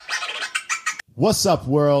What's up,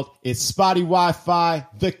 world? It's Spotty Wi-Fi,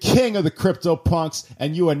 the king of the crypto punks,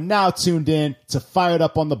 and you are now tuned in to Fired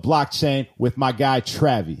Up on the Blockchain with my guy,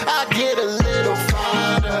 Travi.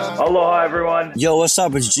 Aloha, everyone. Yo, what's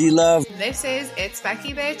up? It's G-Love. This is It's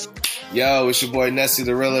Becky, bitch. Yo, it's your boy Nessie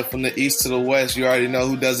the Rilla from the east to the west. You already know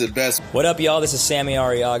who does it best. What up, y'all? This is Sammy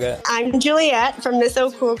Arriaga. I'm Juliet from Miss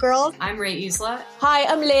So Cool Girls. I'm Ray Isla. Hi,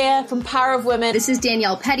 I'm Leah from Power of Women. This is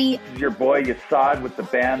Danielle Petty. This is your boy Yasad with the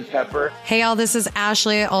band Pepper. Hey, y'all, this is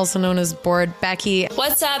Ashley, also known as Bored Becky.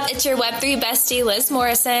 What's up? It's your Web3 bestie, Liz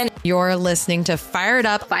Morrison. You're listening to Fired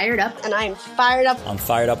Up. Fired Up. And I'm fired up. I'm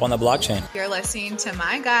fired up on the blockchain. You're listening to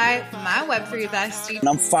my guy, my Web3 bestie. And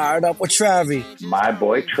I'm fired up with Travi. My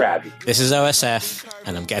boy Travi. This is OSF,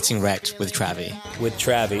 and I'm getting wrecked with Travi. With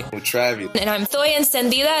Travi. With Travi. And I'm Estoy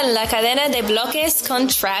encendida en la cadena de bloques con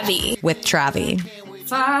Travi. With Travi.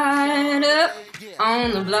 Fired up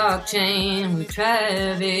on the blockchain with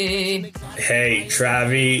Travi. Hey,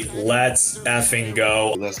 Travi, let's effing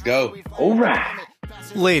go. Let's go. All right.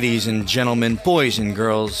 Ladies and gentlemen, boys and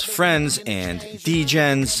girls, friends and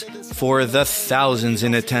degens, for the thousands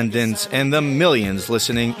in attendance and the millions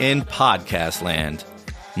listening in podcast land.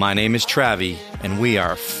 My name is Travi, and we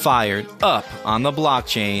are fired up on the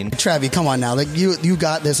blockchain. Travi, come on now. Like you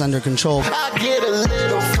got this under control.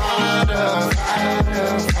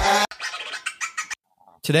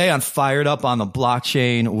 Today on Fired Up on the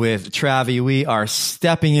Blockchain with Travi, we are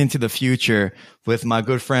stepping into the future with my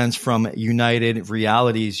good friends from United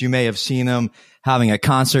Realities. You may have seen them having a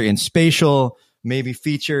concert in Spatial, maybe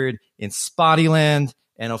featured in Spottyland,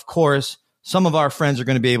 and of course, some of our friends are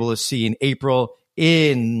going to be able to see in April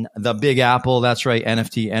in the Big Apple. That's right,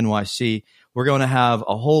 NFT NYC. We're going to have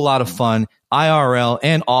a whole lot of fun, IRL,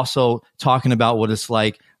 and also talking about what it's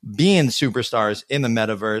like being superstars in the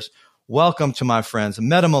metaverse. Welcome to my friends,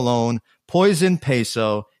 Malone, Poison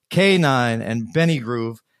Peso, Kae9mm, and Benny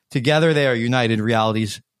Groove. Together, they are United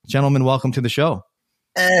Realities. Gentlemen, welcome to the show.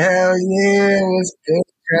 Hell yeah, what's good,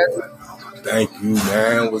 Travis? Thank you,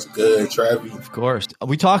 man. What's good, Travis? Of course.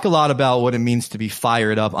 We talk a lot about what it means to be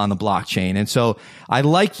fired up on the blockchain. And so I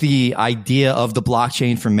like the idea of the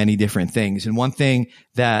blockchain for many different things. And one thing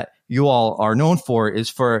that you all are known for is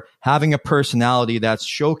for having a personality that's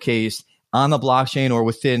showcased on the blockchain or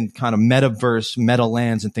within kind of metaverse, meta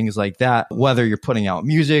lands and things like that, whether you're putting out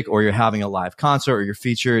music or you're having a live concert or you're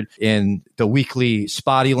featured in the weekly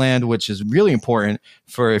Spotty Land, which is really important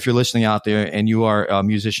for if you're listening out there and you are a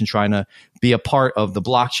musician trying to be a part of the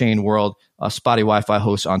blockchain world. Spotty Wi-Fi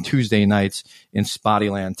hosts on Tuesday nights in Spotty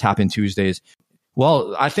Land, Tap In Tuesdays.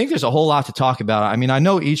 Well, I think there's a whole lot to talk about. I mean, I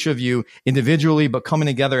know each of you individually, but coming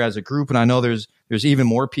together as a group, and I know there's even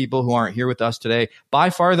more people who aren't here with us today. By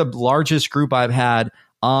far the largest group I've had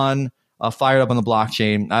on Fired Up on the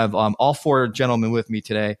Blockchain. I have all four gentlemen with me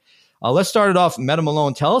today. Let's start it off.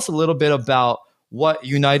 Malone, tell us a little bit about what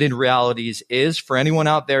United Realities is for anyone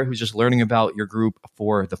out there who's just learning about your group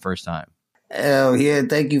for the first time. Hell yeah,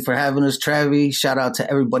 thank you for having us, Travi. Shout out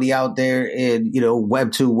to everybody out there in,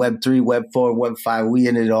 Web 2, Web 3, Web 4, Web 5. We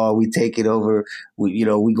in it all. We take it over. We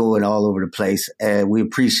going all over the place. And we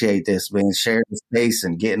appreciate this, man, sharing the space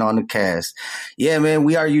and getting on the cast. Yeah, man,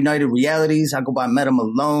 we are United Realities. I go by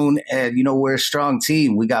Malone, and, we're a strong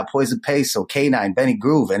team. We got Poison Peso, Kae9mm, Benny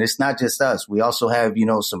Groove, and it's not just us. We also have,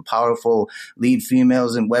 some powerful lead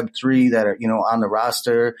females in Web 3 that are, on the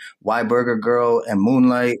roster, Y Burger Girl and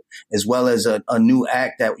Moonlight, as well as a new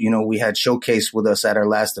act that, we had showcased with us at our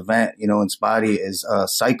last event, in Spotty is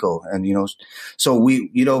Psycho. And, so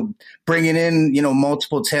we, bringing in,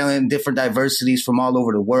 multiple talent, different diversities from all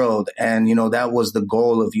over the world. And, that was the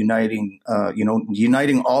goal of uniting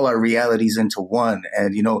all our realities into one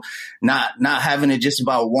and, not having it just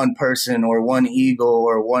about one person or one ego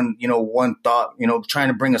or one thought, trying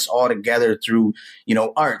to bring us all together through,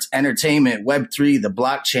 arts, entertainment, Web3, the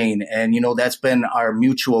blockchain. And, that's been our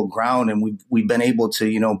mutual ground. And we've been able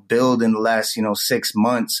to, build in the last, 6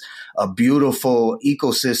 months, a beautiful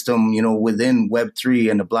ecosystem, within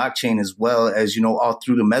Web3 and the blockchain, as well as, all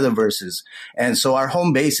through the metaverses. And so our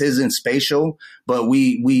home base isn't Spatial, but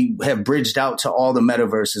we have bridged out to all the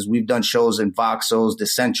metaverses. We've done shows in Voxels,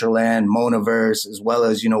 Decentraland, Monaverse, as well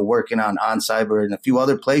as, working on Cyber and a few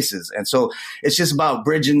other places. And so it's just about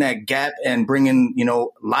bridging that gap and bringing,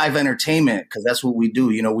 live entertainment, because that's what we do.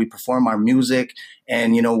 We perform our music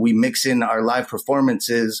and, we mix in our live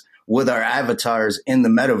performances with our avatars in the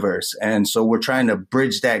metaverse. And so we're trying to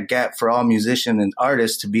bridge that gap for all musicians and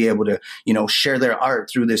artists to be able to, share their art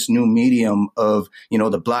through this new medium of,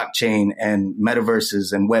 the blockchain and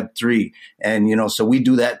metaverses and Web3. And, so we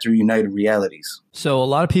do that through United Realities. So a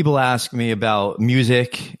lot of people ask me about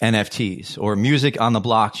music NFTs or music on the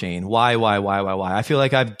blockchain. Why? I feel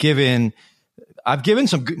like I've given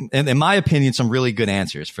some, in my opinion, some really good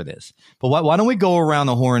answers for this. But why don't we go around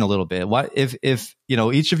the horn a little bit? What if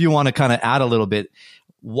each of you want to kind of add a little bit?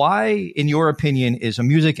 Why, in your opinion, is a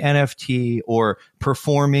music NFT or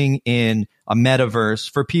performing in a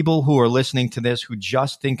metaverse for people who are listening to this who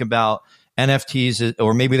just think about NFTs,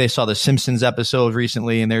 or maybe they saw the Simpsons episode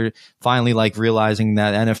recently and they're finally like realizing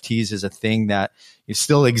that NFTs is a thing that it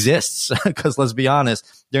still exists? Because let's be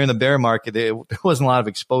honest, during the bear market, there wasn't a lot of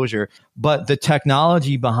exposure, but the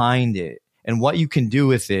technology behind it and what you can do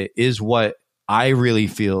with it is what I really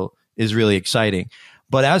feel is really exciting.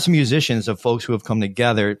 But as musicians, of folks who have come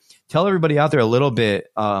together, tell everybody out there a little bit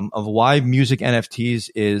of why music NFTs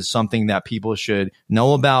is something that people should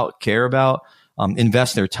know about, care about,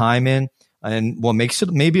 invest their time in, and what makes it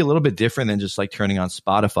maybe a little bit different than just like turning on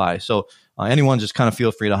Spotify. So anyone just kind of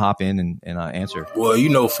feel free to hop in and answer.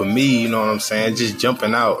 Well, for me, what I'm saying, just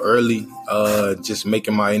jumping out early, just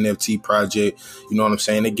making my NFT project, what I'm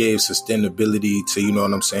saying, it gave sustainability to,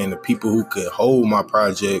 what I'm saying, the people who could hold my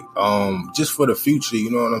project just for the future,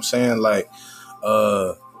 what I'm saying? Like,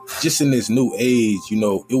 just in this new age,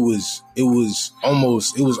 it was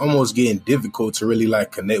almost getting difficult to really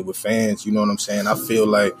like connect with fans. You know what I'm saying? I feel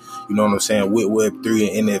like, with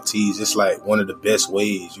Web3 and NFTs, it's like one of the best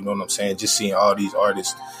ways, you know what I'm saying? Just seeing all these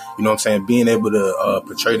artists, you know what I'm saying, being able to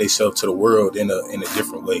portray themselves to the world in a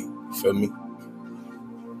different way. You feel me?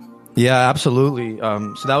 Yeah, absolutely.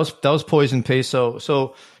 So that was Poison Peso.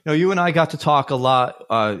 So, you and I got to talk a lot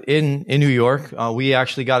in New York. We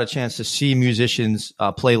actually got a chance to see musicians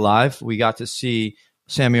play live. We got to see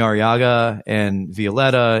Sammy Arriaga and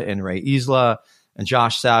Violetta and Ray Isla and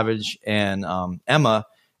Josh Savage and Emma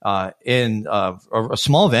in a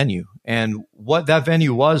small venue. And what that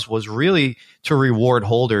venue was really to reward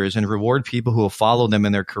holders and reward people who have followed them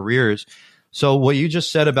in their careers. So what you just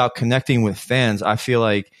said about connecting with fans, I feel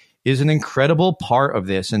like is an incredible part of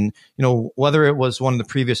this. And, whether it was one of the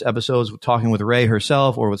previous episodes talking with Ray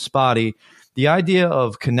herself or with Spotty, the idea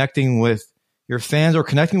of connecting with your fans or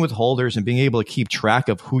connecting with holders and being able to keep track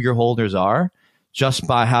of who your holders are just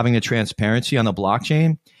by having a transparency on the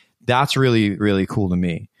blockchain, that's really, really cool to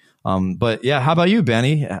me. But yeah, how about you,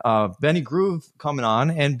 Benny? Benny Groove coming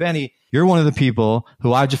on. And Benny, you're one of the people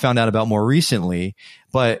who I just found out about more recently.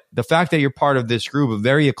 But the fact that you're part of this group of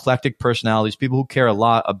very eclectic personalities, people who care a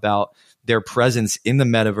lot about their presence in the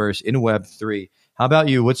metaverse, in Web3. How about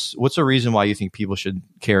you? What's a reason why you think people should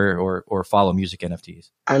care or follow music NFTs?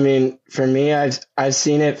 I mean, for me, I've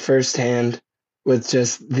seen it firsthand with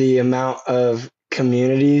just the amount of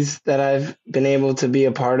communities that I've been able to be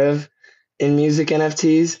a part of in music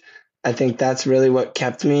NFTs. I think that's really what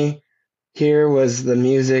kept me here was the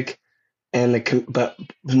music and but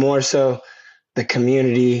more so the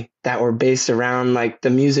community that were based around like the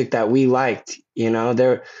music that we liked.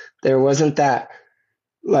 There wasn't that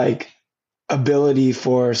like ability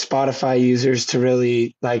for Spotify users to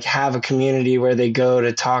really like have a community where they go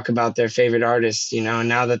to talk about their favorite artists, and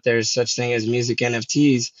now that there's such thing as music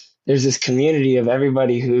NFTs, there's this community of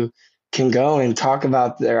everybody who can go and talk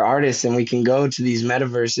about their artists, and we can go to these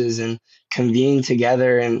metaverses and convene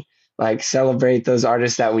together and like celebrate those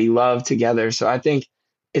artists that we love together. So I think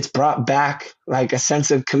it's brought back like a sense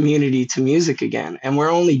of community to music again. And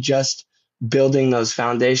we're only just building those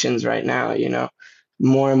foundations right now.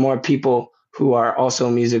 More and more people who are also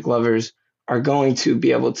music lovers are going to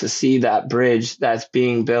be able to see that bridge that's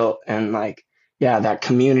being built and like, yeah, that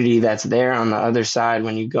community that's there on the other side.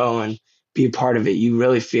 When you go and be a part of it, you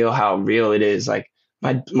really feel how real it is. Like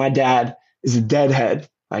my dad is a Deadhead.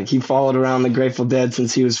 Like he followed around the Grateful Dead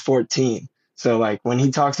since he was 14. So like when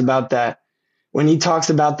he talks about that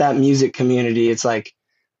music community, it's like,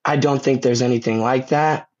 I don't think there's anything like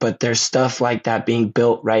that, but there's stuff like that being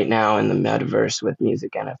built right now in the metaverse with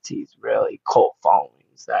music NFTs, really cult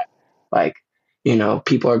followings that like,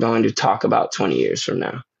 people are going to talk about 20 years from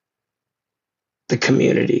now. The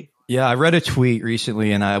community. Yeah, I read a tweet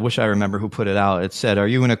recently, and I wish I remember who put it out. It said, "Are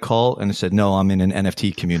you in a cult?" And it said, "No, I'm in an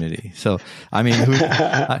NFT community." So, I mean,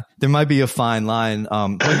 there might be a fine line.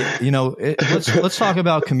 But, let's talk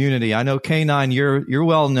about community. I know Kae9, you're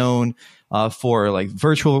well known for like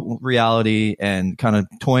virtual reality and kind of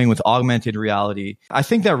toying with augmented reality. I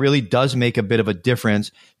think that really does make a bit of a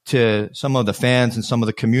difference to some of the fans and some of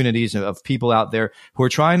the communities of people out there who are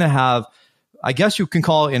trying to have I guess you can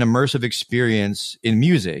call it an immersive experience in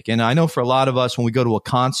music. And I know for a lot of us, when we go to a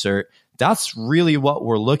concert, that's really what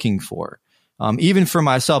we're looking for. Even for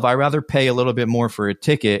myself, I rather pay a little bit more for a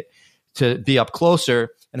ticket to be up closer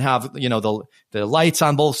and have, the lights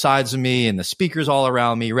on both sides of me and the speakers all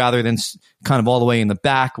around me, rather than kind of all the way in the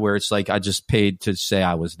back where it's like I just paid to say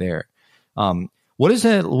I was there. What does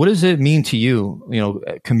it mean to you,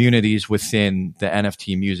 communities within the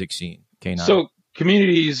NFT music scene, Kae9mm? So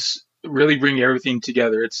communities really bring everything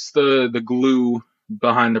together. It's the glue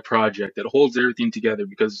behind the project that holds everything together,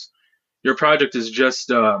 because your project is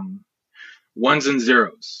just ones and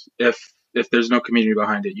zeros. If there's no community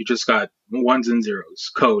behind it, you just got ones and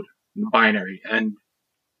zeros, code, binary, and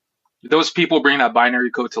those people bring that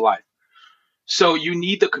binary code to life. So you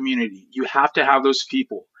need the community. You have to have those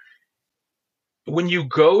people. When you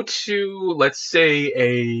go to, let's say,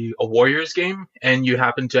 a Warriors game and you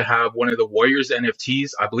happen to have one of the Warriors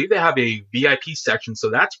NFTs, I believe they have a VIP section. So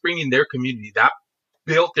that's bringing their community. That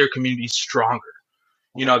built their community stronger.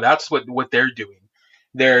 That's what they're doing.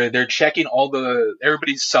 They're checking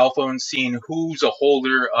everybody's cell phone, seeing who's a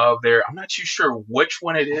holder of their. I'm not too sure which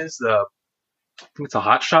one it is. I think it's a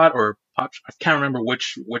Hot Shot or Pop. I can't remember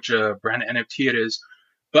which brand NFT it is,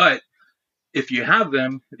 but if you have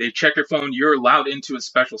them, they check your phone. You're allowed into a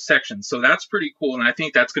special section, so that's pretty cool. And I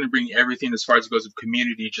think that's going to bring everything as far as it goes of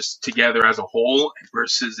community just together as a whole,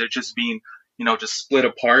 versus it just being just split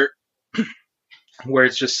apart, where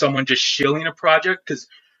it's just someone just shilling a project. Because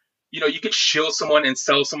you could shill someone and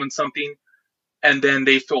sell someone something, and then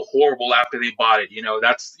they feel horrible after they bought it.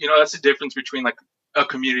 That's the difference between like a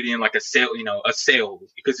community and like a sale. A sale,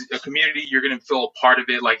 because a community, you're going to feel a part of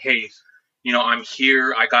it. Like, hey, I'm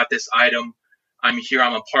here. I got this item. I'm here.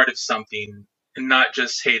 I'm a part of something, and not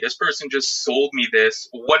just, hey, this person just sold me this.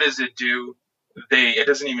 What does it do? It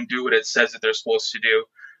doesn't even do what it says that they're supposed to do.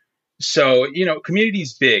 So,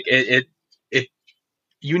 community's big.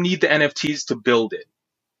 You need the NFTs to build it.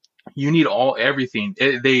 You need everything.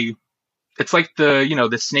 It's like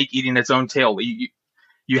the snake eating its own tail.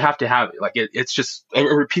 You have to have it. Like it's just a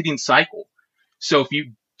repeating cycle. So if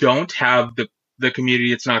you don't have the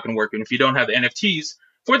community, it's not going to work. And if you don't have the NFTs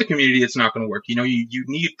for the community, it's not going to work. You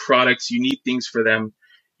need products, you need things for them.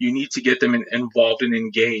 You need to get them involved and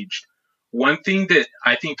engaged. One thing that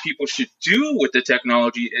I think people should do with the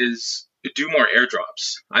technology is do more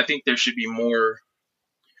airdrops. I think there should be more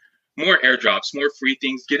airdrops, more free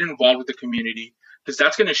things. Get involved with the community, because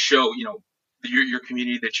that's going to show, your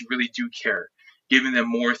community that you really do care. Giving them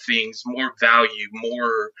more things, more value,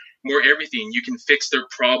 more everything. You can fix their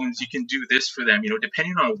problems. You can do this for them.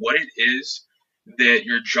 Depending on what it is that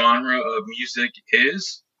your genre of music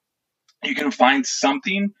is, you can find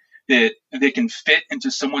something that they can fit into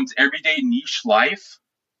someone's everyday niche life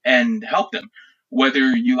and help them.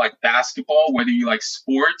 Whether you like basketball, whether you like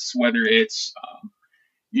sports, whether it's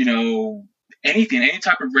anything, any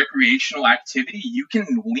type of recreational activity, you can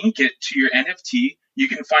link it to your NFT. You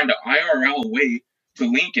can find an IRL way to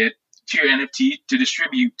link it to your NFT to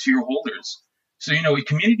distribute to your holders. So,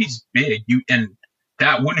 community's big, and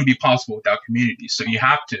that wouldn't be possible without community. So you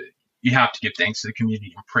have to give thanks to the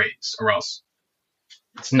community and praise, or else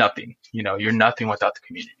it's nothing. You're nothing without the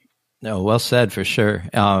community. No, well said, for sure.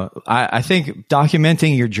 I think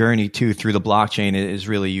documenting your journey too through the blockchain is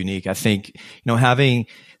really unique. I think, having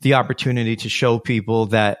the opportunity to show people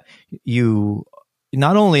that you,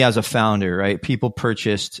 not only as a founder, right, people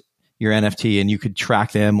purchased your NFT and you could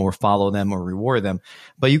track them or follow them or reward them,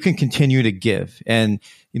 but you can continue to give. And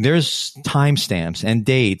there's timestamps and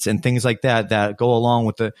dates and things like that go along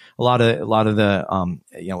with a lot of the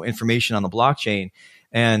information on the blockchain.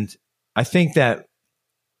 And I think that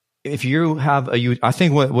if you have I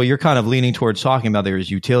think what you're kind of leaning towards talking about there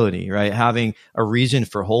is utility, right? Having a reason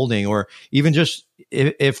for holding, or even just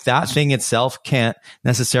if that thing itself can't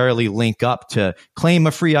necessarily link up to claim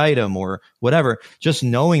a free item or whatever, just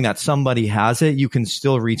knowing that somebody has it, you can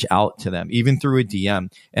still reach out to them, even through a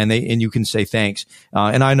DM, and you can say thanks.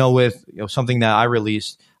 And I know with something that I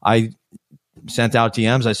released, I sent out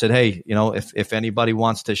DMs. I said, hey, if anybody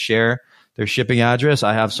wants to share their shipping address,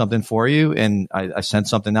 I have something for you. And I sent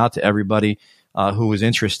something out to everybody who was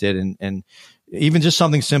interested, and even just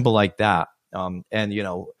something simple like that.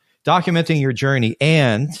 Documenting your journey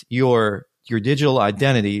and your digital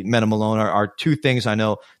identity, Malone, are two things I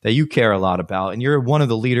know that you care a lot about. And you're one of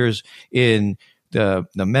the leaders in the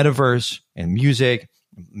metaverse and music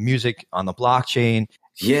on the blockchain.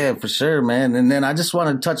 Yeah, for sure, man. And then I just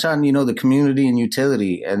want to touch on, the community and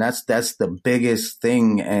utility. And that's the biggest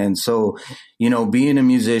thing. And so, being a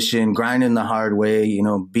musician, grinding the hard way,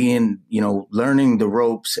 being, learning the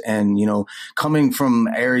ropes and, coming from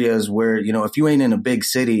areas where, if you ain't in a big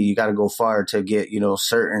city, you got to go far to get,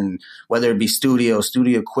 certain, whether it be studio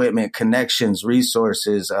equipment, connections,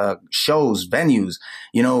 resources, shows, venues,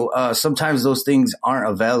 sometimes those things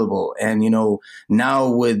aren't available. And,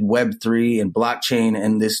 now with Web3 and blockchain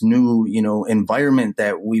and this new, environment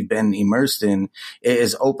that we've been immersed in, it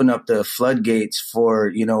has opened up the floodgates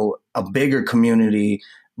for, a bigger community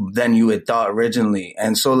than you had thought originally.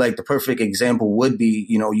 And so like the perfect example would be,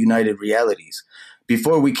 United Realities.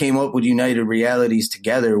 Before we came up with United Realities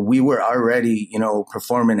together, we were already,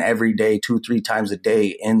 performing every day, 2-3 times a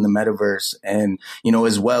day in the metaverse. And,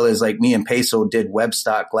 as well as like me and Peso did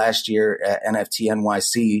Webstock last year at NFT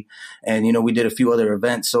NYC. And, we did a few other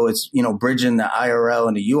events. So it's, bridging the IRL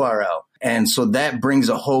and the URL. And so that brings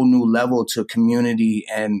a whole new level to community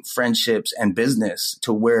and friendships and business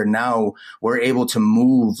to where now we're able to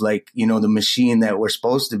move like, the machine that we're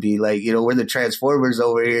supposed to be like, we're the Transformers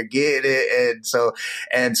over here, get it.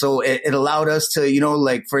 And so it allowed us to,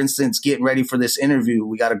 like, for instance, getting ready for this interview,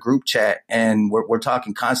 we got a group chat and we're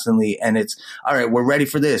talking constantly and it's all right, we're ready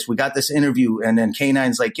for this. We got this interview. And then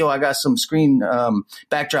Kae9mm's like, yo, I got some screen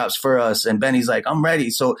backdrops for us. And Benny's like, I'm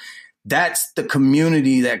ready. So that's the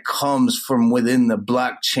community that comes from within the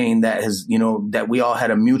blockchain that has, that we all had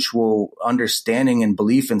a mutual understanding and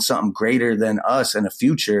belief in something greater than us in a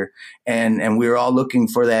future. And we were all looking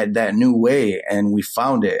for that new way and we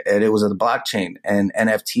found it. And it was the blockchain and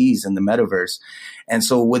NFTs and the metaverse. And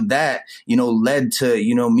so with that, led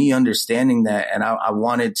to, me understanding that. And I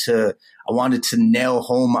wanted to nail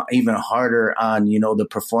home even harder on, the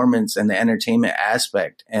performance and the entertainment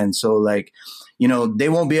aspect. And so like, they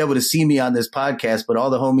won't be able to see me on this podcast, but all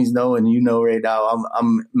the homies know, and right now,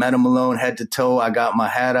 I'm Meta Malone head to toe. I got my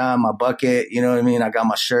hat on, my bucket, you know what I mean? I got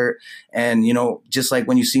my shirt. And, just like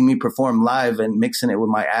when you see me perform live and mixing it with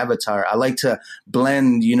my avatar, I like to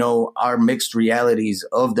blend, our mixed realities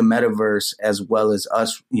of the metaverse as well as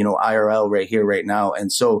us, IRL right here, right now.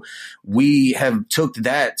 And so we have took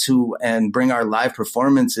that and bring our live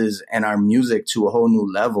performances and our music to a whole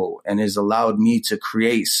new level and has allowed me to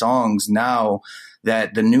create songs now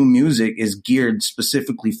that the new music is geared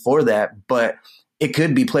specifically for that, but it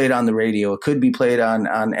could be played on the radio. It could be played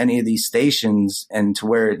on any of these stations and to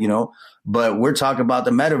where, but we're talking about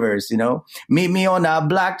the metaverse, meet me on our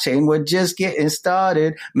blockchain. We're just getting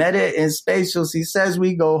started. Meta and spatials. He says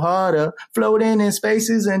we go harder, floating in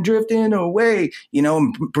spaces and drifting away,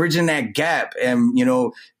 bridging that gap and,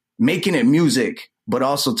 making it music, but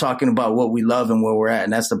also talking about what we love and where we're at.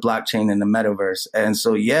 And that's the blockchain and the metaverse. And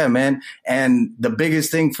so, yeah, man. And the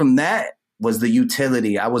biggest thing from that was the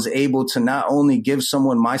utility. I was able to not only give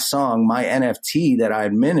someone my song, my NFT that I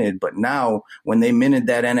had minted, but now when they minted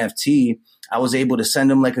that NFT, I was able to send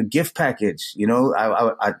them like a gift package.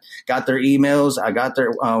 I got their emails, I got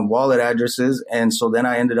their wallet addresses. And so then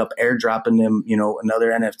I ended up airdropping them,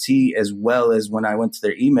 another NFT, as well as when I went to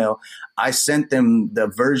their email, I sent them the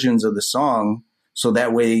versions of the song. So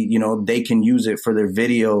that way, they can use it for their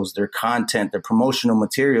videos, their content, their promotional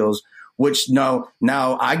materials, which now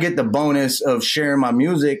I get the bonus of sharing my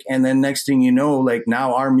music. And then next thing you know, like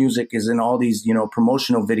now our music is in all these,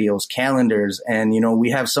 promotional videos, calendars. And,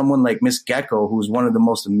 we have someone like Miss Gecko, who's one of the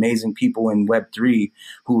most amazing people in Web3,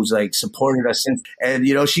 who's like supported us since, and,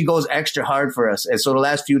 she goes extra hard for us. And so the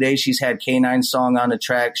last few days she's had Kae9mm's song on the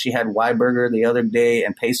track. She had Wyburger the other day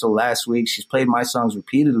and Peso last week. She's played my songs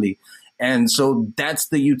repeatedly. And so that's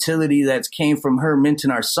the utility that came from her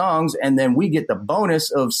minting our songs. And then we get the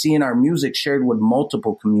bonus of seeing our music shared with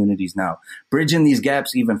multiple communities now, bridging these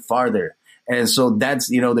gaps even farther. And so that's,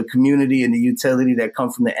 the community and the utility that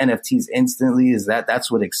come from the NFTs instantly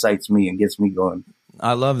that's what excites me and gets me going.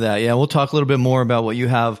 I love that. Yeah, we'll talk a little bit more about what you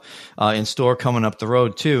have in store coming up the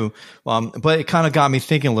road too. But it kind of got me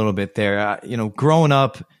thinking a little bit there. Growing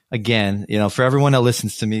up, again, for everyone that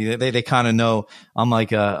listens to me, they kind of know I'm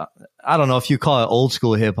like I don't know if you call it old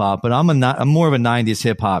school hip hop, but I'm more of a 90s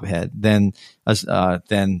hip hop head than a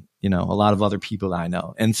lot of other people that I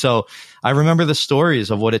know. And so I remember the stories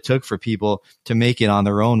of what it took for people to make it on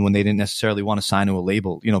their own when they didn't necessarily want to sign to a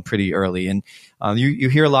label, pretty early. And you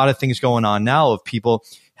hear a lot of things going on now of people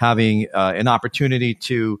having an opportunity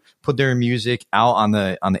to put their music out on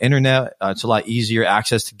the internet. It's a lot easier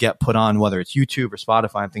access to get put on, whether it's YouTube or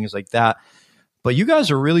Spotify and things like that. But you guys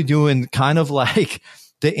are really doing kind of like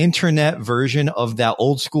the internet version of that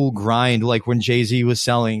old school grind, like when Jay-Z was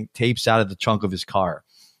selling tapes out of the trunk of his car.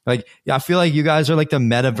 Like, I feel like you guys are like the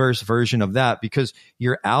metaverse version of that, because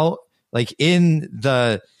you're out like in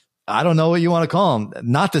the, I don't know what you want to call them,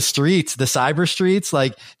 not the streets, the cyber streets,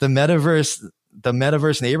 like the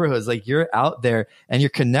metaverse neighborhoods. Like, you're out there and you're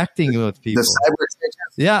connecting with people. The cyber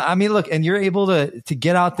stations. Yeah. I mean, look, and you're able to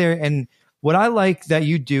get out there. And what I like that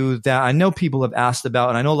you do, that I know people have asked about,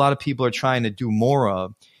 and I know a lot of people are trying to do more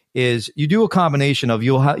of, is you do a combination of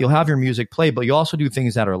you'll have your music play, but you also do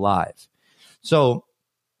things that are live. So,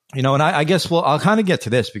 you know, and I guess, well, I'll kind of get to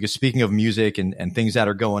this, because speaking of music and things that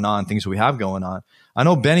are going on, things we have going on, I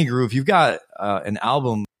know Benny Groove, you've got an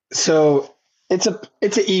album. So it's an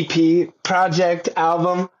EP project,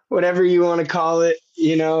 album, whatever you want to call it.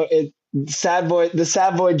 You know, the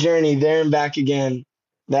Sad Boy Journey, there and back again.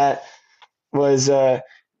 That was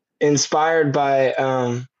inspired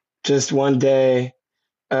by just one day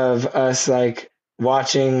of us like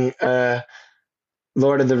watching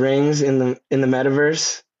Lord of the Rings in the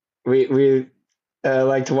metaverse. We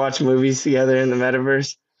like to watch movies together in the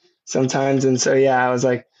metaverse sometimes, and so yeah, I was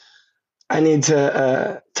like, I need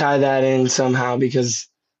to tie that in somehow, because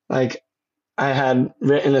like I had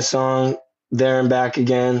written a song, There and Back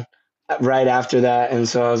Again, right after that, and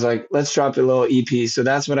so I was like, let's drop a little EP. So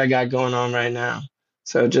that's what I got going on right now.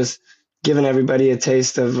 So just giving everybody a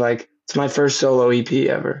taste of like, it's my first solo EP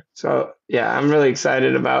ever. So yeah, I'm really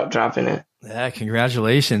excited about dropping it. Yeah,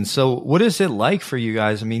 congratulations. So what is it like for you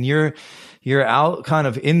guys? I mean, you're out kind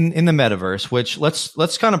of in the metaverse, which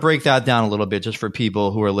let's kind of break that down a little bit just for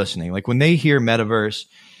people who are listening. Like, when they hear metaverse,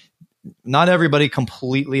 not everybody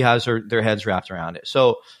completely has their heads wrapped around it.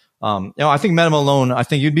 So, you know, I think Malone, I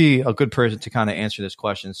think you'd be a good person to kind of answer this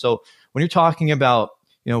question. So when you're talking about,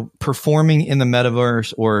 you know, performing in the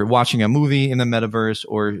metaverse, or watching a movie in the metaverse,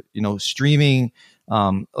 or, you know, streaming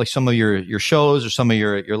like some of your shows or some of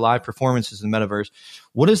your live performances in the metaverse,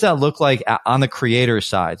 what does that look like on the creator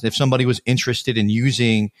side? If somebody was interested in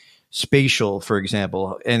using spatial, for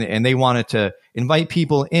example, and they wanted to invite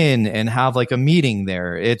people in and have like a meeting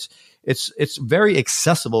there, it's very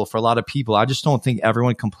accessible for a lot of people. I just don't think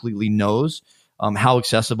everyone completely knows how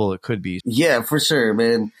accessible it could be. Yeah, for sure,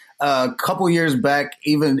 man. A couple years back,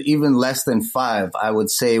 even less than 5, I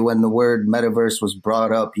would say, when the word metaverse was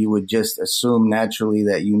brought up, you would just assume naturally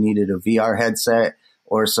that you needed a VR headset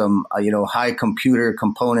or some, high computer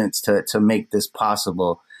components to make this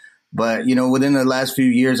possible. But, within the last few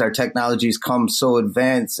years, our technology's come so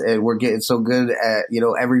advanced, and we're getting so good at,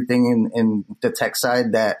 everything in the tech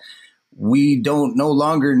side, that we don't no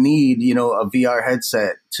longer need, a VR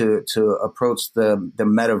headset to approach the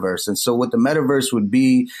metaverse. And so what the metaverse would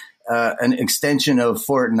be, an extension of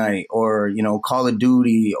Fortnite or, Call of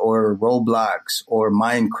Duty or Roblox or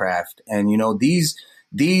Minecraft. And,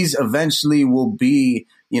 these eventually will be,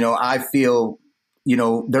 I feel,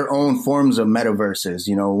 their own forms of metaverses.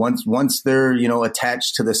 Once they're,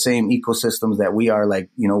 attached to the same ecosystems that we are, like,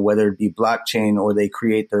 whether it be blockchain or they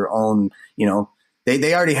create their own,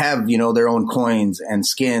 they already have, their own coins and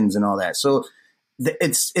skins and all that. So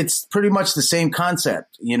it's pretty much the same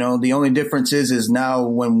concept. The only difference is now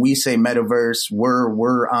when we say metaverse,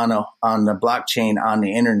 we're on the blockchain, on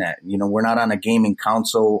the internet. We're not on a gaming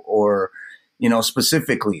console or,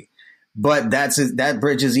 specifically. But that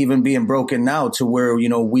bridge is even being broken now to where,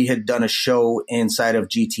 we had done a show inside of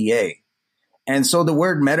GTA. And so the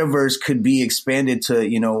word metaverse could be expanded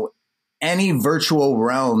to, any virtual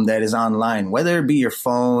realm that is online, whether it be your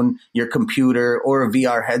phone, your computer, or a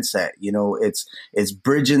VR headset. It's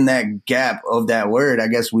bridging that gap of that word, I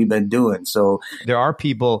guess, we've been doing. So there are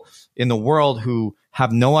people in the world who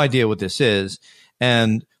have no idea what this is.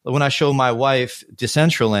 And when I show my wife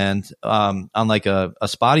Decentraland on like a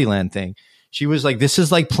Spottyland thing, she was like, this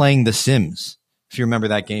is like playing The Sims, if you remember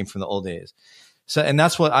that game from the old days. So, and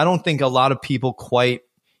that's what I don't think a lot of people quite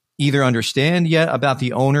either understand yet about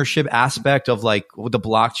the ownership aspect of like what the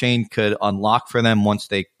blockchain could unlock for them once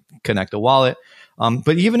they connect a wallet.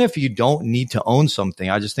 But even if you don't need to own something,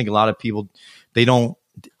 I just think a lot of people, they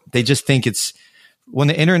just think it's, when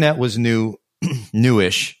the internet was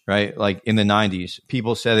newish, right? Like in the 90s,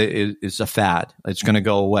 people said it's a fad. It's going to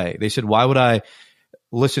go away. They said, why would I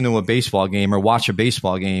listen to a baseball game or watch a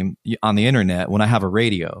baseball game on the internet when I have a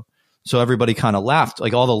radio? So everybody kind of laughed.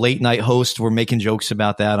 Like all the late night hosts were making jokes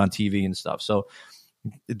about that on TV and stuff. So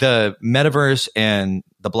the metaverse and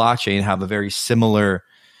the blockchain have a very similar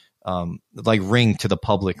like ring to the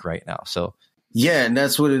public right now. So yeah, and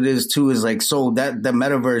that's what it is too, is like, so that the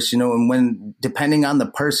metaverse, and when, depending on the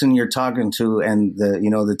person you're talking to and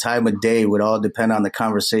the time of day, would all depend on the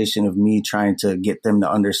conversation of me trying to get them to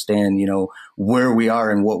understand, where we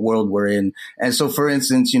are and what world we're in. And so, for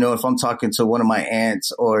instance, if I'm talking to one of my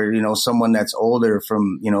aunts or, someone that's older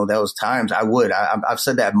from, those times, I've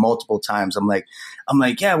said that multiple times. I'm like,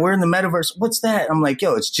 yeah, we're in the metaverse. What's that? I'm like,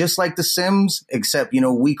 yo, it's just like The Sims, except,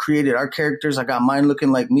 we created our characters. I got mine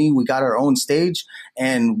looking like me. We got our own stage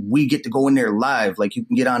and we get to go in there live. Like you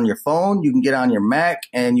can get on your phone, you can get on your Mac,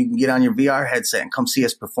 and you can get on your VR headset and come see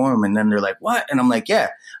us perform. And then they're like, what? And I'm like, yeah,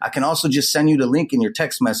 I can also just send you the link in your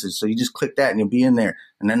text message. So you just click that and you'll be in there.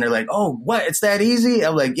 And then they're like, oh, what? It's that easy?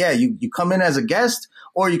 I'm like, yeah, you come in as a guest,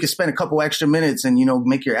 or you can spend a couple extra minutes and,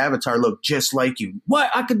 make your avatar look just like you.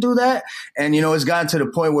 What? I could do that. And, it's gotten to the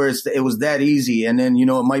point where it was that easy. And then,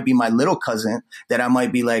 it might be my little cousin that I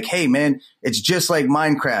might be like, hey, man, it's just like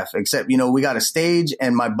Minecraft, except, we got a stage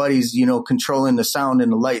and my buddy's, controlling the sound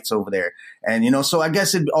and the lights over there. And, so I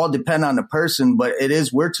guess it all depends on the person, but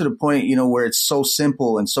we're to the point, where it's so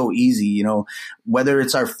simple and so easy, whether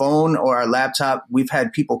it's our phone or our laptop. We've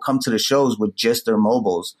had people come to the shows with just their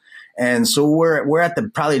mobiles. And so we're at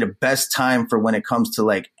probably the best time for when it comes to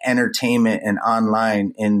like entertainment and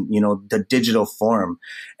online in, the digital form.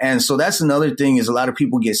 And so that's another thing is a lot of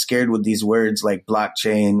people get scared with these words like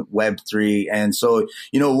blockchain, Web3. And so,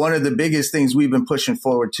 one of the biggest things we've been pushing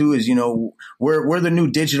forward too is, we're the new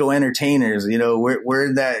digital entertainers,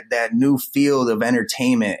 we're that new field of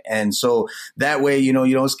entertainment. And so that way, you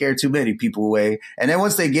don't scare too many people away. And then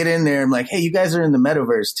once they get in there, I'm like, hey, you guys are in the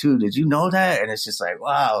metaverse too. Did you know that? And it's just like,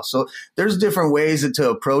 wow. So there's different ways to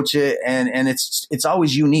approach it. And it's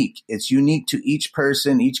always unique. It's unique to each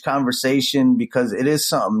person, each conversation, because it is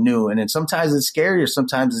something new. And then sometimes it's scary or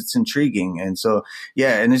sometimes it's intriguing. And so,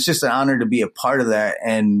 yeah, and it's just an honor to be a part of that.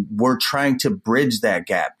 And we're trying to bridge that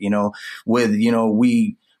gap, with,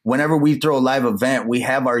 whenever we throw a live event, we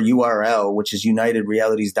have our URL, which is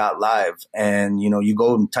unitedrealities.live. And, you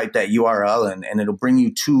go and type that URL and it'll bring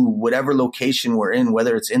you to whatever location we're in,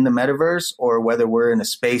 whether it's in the metaverse or whether we're in a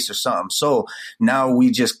space or something. So now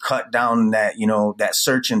we just cut down that, that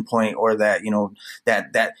searching point or that,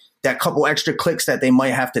 that couple extra clicks that they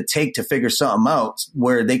might have to take to figure something out,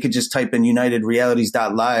 where they could just type in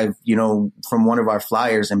unitedrealities.live, from one of our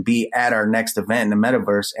flyers and be at our next event in the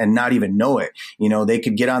metaverse and not even know it. They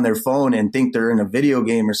could get on their phone and think they're in a video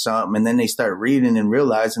game or something. And then they start reading and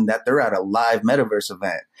realizing that they're at a live metaverse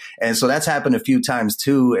event. And so that's happened a few times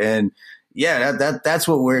too. And yeah, that's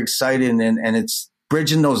what we're excited. And it's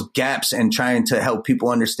bridging those gaps and trying to help people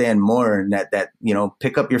understand more, and that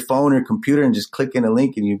pick up your phone or computer and just click in a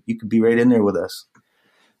link and you could be right in there with us.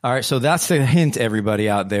 All right. So that's the hint, everybody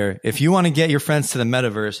out there. If you want to get your friends to the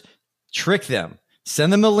metaverse, trick them.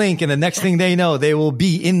 Send them a link, and the next thing they know, they will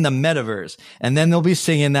be in the metaverse. And then they'll be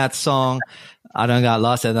singing that song, I done got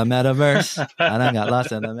lost in the metaverse. I done got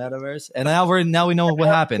lost in the metaverse. And now we know what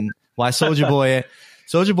happened. Why Soulja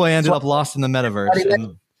Boy ended up lost in the metaverse.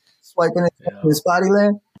 And, swiping his body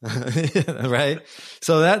land. Right.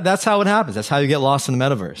 So that's how it happens. That's how you get lost in the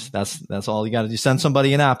metaverse. That's all you got to do. Send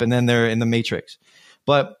somebody an app and then they're in the matrix.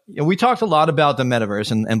 But we talked a lot about the metaverse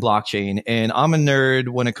and blockchain, and I'm a nerd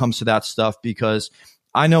when it comes to that stuff because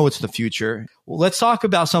I know it's the future. Well, let's talk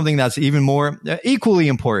about something that's even more equally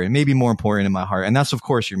important, maybe more important in my heart. And that's, of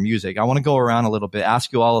course, your music. I want to go around a little bit,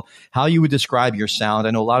 ask you all how you would describe your sound.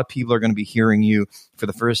 I know a lot of people are going to be hearing you for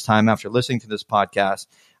the first time after listening to this podcast.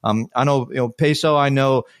 I know, Peso, I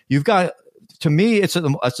know you've got, to me, it's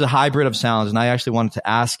a hybrid of sounds. And I actually wanted to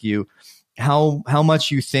ask you how much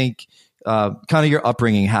you think kind of your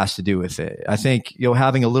upbringing has to do with it. I think,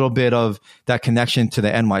 having a little bit of that connection to the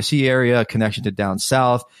NYC area, connection to down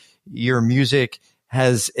south, your music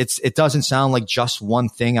it doesn't sound like just one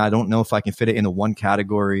thing. I don't know if I can fit it into one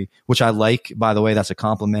category, which I like, by the way, that's a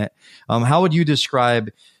compliment. How would you describe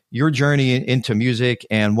your journey into music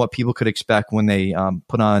and what people could expect when they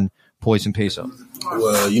put on Poison Peso?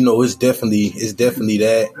 Well, it's definitely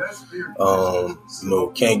that.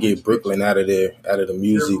 Can't get Brooklyn out of the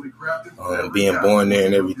music, being born there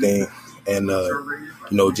and everything. And,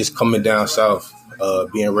 just coming down south,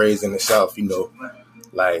 being raised in the South,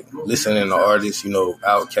 like listening to artists,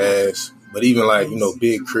 Outkast, but even like,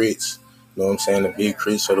 Big Crits, the Big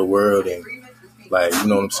Crits of the world, and like,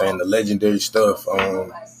 the legendary stuff.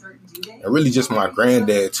 And really just my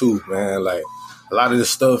granddad too, man. Like a lot of the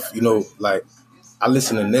stuff, like I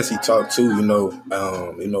listen to Nessie talk too,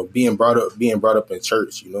 being brought up in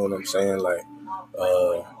church, like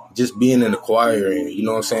just being in the choir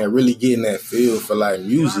and, really getting that feel for like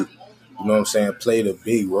music, played a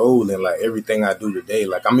big role in like everything I do today.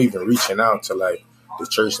 Like I'm even reaching out to like the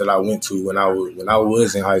church that I went to when I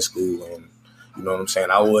was in high school, and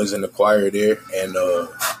I was in the choir there, and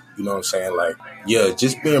like, yeah,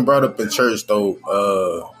 just being brought up in church though,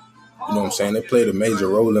 You know what I'm saying? They played a major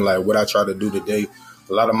role in like what I try to do today.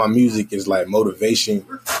 A lot of my music is like motivation.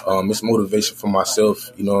 It's motivation for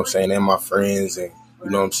myself, you know what I'm saying, and my friends, and you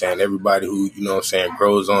know what I'm saying, everybody who, you know what I'm saying,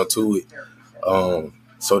 grows onto it.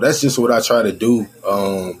 So that's just what I try to do.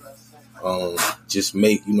 Just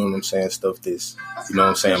make, you know what I'm saying, stuff that's, you know what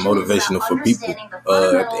I'm saying, motivational for people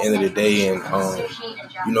at the end of the day. And,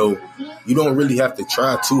 you know, you don't really have to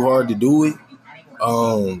try too hard to do it.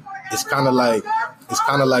 It's kind of like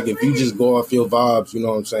if you just go off your vibes, you know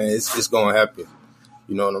what I'm saying, it's going to happen.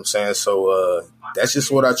 You know what I'm saying? So that's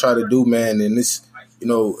just what I try to do, man. And it's, you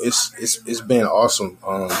know, it's been awesome.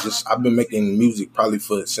 I've been making music probably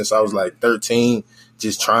since I was like 13,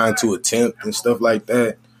 just trying to attempt and stuff like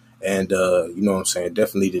that. And, you know what I'm saying,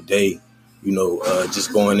 definitely today, you know,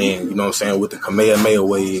 just going in, you know what I'm saying, with the Kamehameha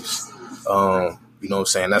waves. You know what I'm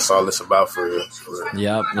saying, that's all it's about for real.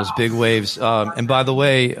 Yeah, those big waves. And by the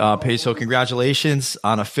way, Peso, congratulations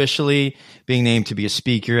on officially being named to be a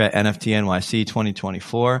speaker at NFT NYC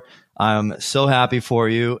 2024. I'm so happy for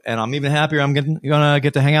you, and I'm even happier I'm gonna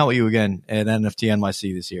get to hang out with you again at NFT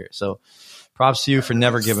NYC this year. So props to you for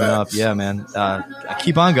never giving up. Yeah, man.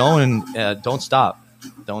 Keep on going and don't stop.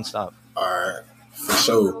 Don't stop. All right. For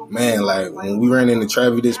sure, man. Like when we ran into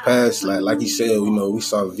Travis this past, like you said, you know, we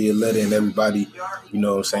saw Violetta and everybody. You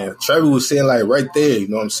know what I'm saying? Travis was sitting like right there. You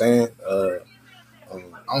know what I'm saying? I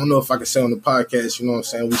don't know if I can say on the podcast. You know what I'm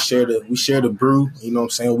saying? We shared a brew. You know what I'm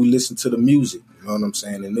saying? We listened to the music. You know what I'm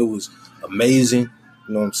saying? And it was amazing.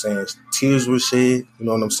 You know what I'm saying? Tears were shed. You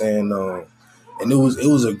know what I'm saying? And it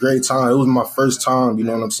was a great time. It was my first time. You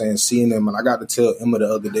know what I'm saying? Seeing them, and I got to tell Emma the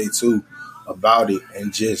other day too about it,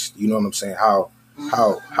 and just, you know what I'm saying, how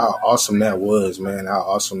awesome that was, man. How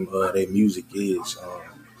awesome their music is.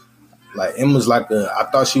 Like Emma's I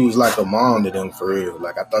thought she was like a mom to them for real.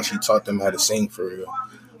 Like I thought she taught them how to sing for real.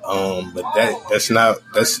 But that's not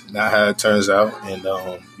how it turns out. And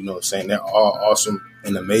you know what I'm saying, they're all awesome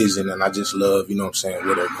and amazing, and I just love, you know what I'm saying,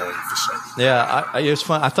 where they're going for sure. Yeah, it was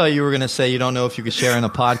fun. I thought you were going to say you don't know if you could share in a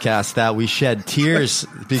podcast that we shed tears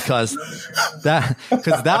because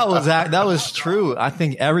that was true. I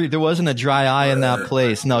think there wasn't a dry eye in that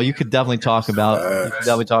place. No, you could definitely talk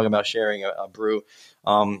about sharing a brew.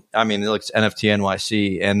 I mean, it's NFT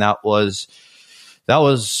NYC, and that was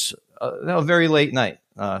a very late night.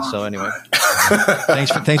 So anyway,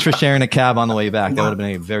 thanks for sharing a cab on the way back. That would have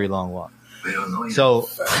been a very long walk. So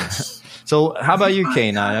how about you,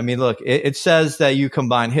 Kae9? I mean, look, it says that you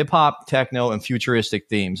combine hip hop, techno, and futuristic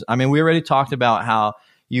themes. I mean, we already talked about how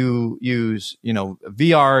you use, you know,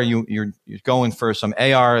 VR. You're going for some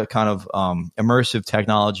AR kind of immersive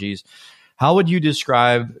technologies. How would you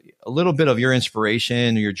describe a little bit of your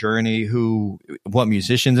inspiration, your journey, what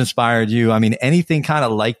musicians inspired you? I mean, anything kind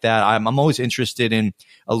of like that. I'm always interested in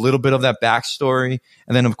a little bit of that backstory.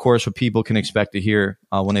 And then, of course, what people can expect to hear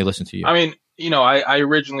when they listen to you. I mean, you know, I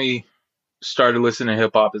originally started listening to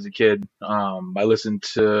hip hop as a kid. I listened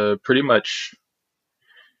to pretty much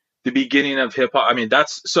the beginning of hip hop. I mean,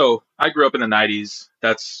 I grew up in the 90s.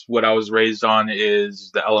 That's what I was raised on, is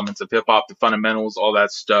the elements of hip hop, the fundamentals, all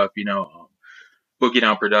that stuff, you know. Boogie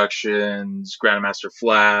Down Productions, Grandmaster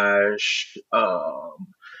Flash,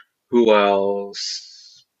 who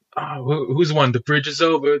else? Who's one? The Bridge is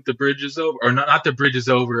Over, or not The Bridge is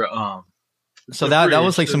Over. So that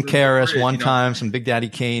was like some KRS One time, some Big Daddy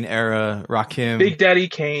Kane era, Rakim. Big Daddy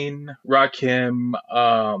Kane, Rakim.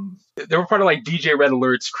 They were part of like DJ Red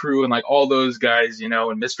Alert's crew and like all those guys, you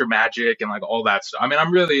know, and Mr. Magic and like all that stuff. I mean,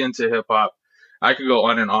 I'm really into hip hop. I could go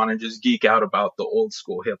on and just geek out about the old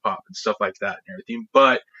school hip hop and stuff like that and everything.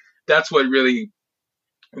 But that's what really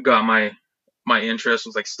got my interest,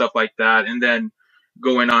 was like stuff like that. And then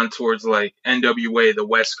going on towards like NWA, the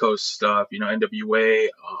West Coast stuff, you know, NWA.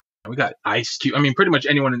 We got Ice Cube. I mean, pretty much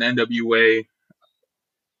anyone in NWA,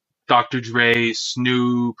 Dr. Dre,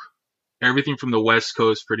 Snoop, everything from the West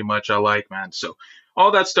Coast, pretty much I like, man. So all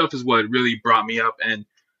that stuff is what really brought me up. And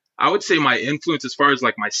I would say my influence as far as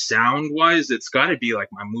like my sound wise, it's got to be like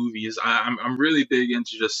my movies. I'm really big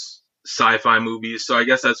into just sci-fi movies. So I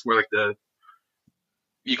guess that's where like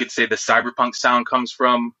you could say the cyberpunk sound comes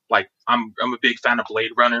from. Like I'm a big fan of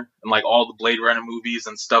Blade Runner and like all the Blade Runner movies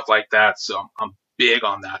and stuff like that. So I'm big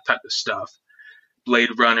on that type of stuff.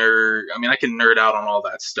 Blade Runner. I mean, I can nerd out on all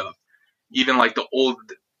that stuff. Even like the old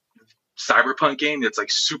cyberpunk game that's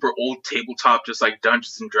like super old tabletop, just like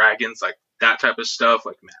Dungeons and Dragons, like that type of stuff.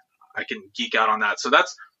 Like, man, I can geek out on that. So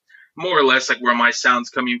that's more or less like where my sound's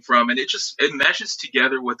coming from. And it meshes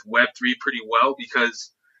together with Web3 pretty well,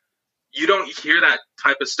 because you don't hear that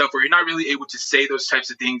type of stuff, or you're not really able to say those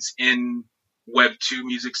types of things in Web2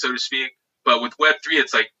 music, so to speak. But with Web3,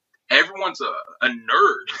 it's like everyone's a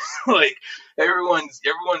nerd. Like everyone's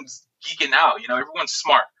geeking out. You know, everyone's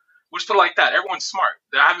smart. We'll just put it like that. Everyone's smart.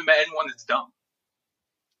 I haven't met anyone that's dumb.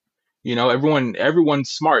 You know, everyone's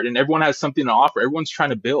smart and everyone has something to offer. Everyone's trying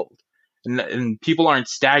to build, and people aren't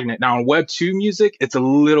stagnant. Now in Web 2 music, it's a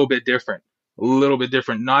little bit different. A little bit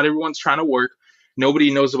different. Not everyone's trying to work.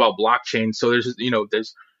 Nobody knows about blockchain, so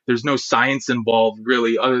there's no science involved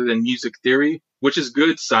really, other than music theory, which is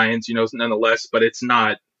good science, you know, nonetheless. But it's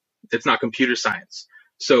not computer science.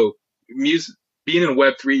 So music, being in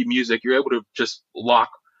Web3 music, you're able to just lock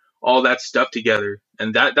all that stuff together,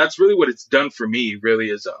 and that's really what it's done for me. Really,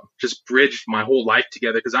 is just bridged my whole life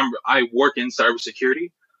together, because I work in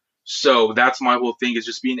cybersecurity, so that's my whole thing, is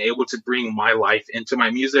just being able to bring my life into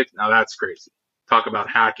my music. Now that's crazy. Talk about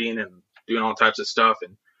hacking and doing all types of stuff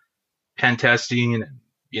and pen testing and,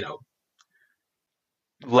 you know,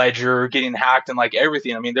 ledger getting hacked and like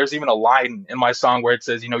everything. I mean, there's even a line in my song where it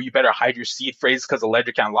says, you know, you better hide your seed phrase because the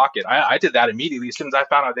ledger can't lock it. I did that immediately as soon as I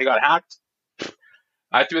found out they got hacked.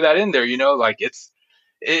 I threw that in there, you know, like it's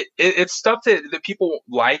stuff that people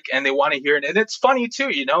like and they want to hear. And it's funny too,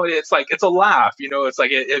 you know, it's like, it's a laugh, you know, it's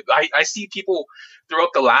like, I see people throw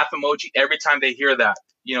up the laugh emoji every time they hear that,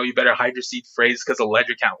 you know, you better hide your seed phrase because the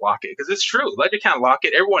ledger can't lock it. Because it's true. Ledger can't lock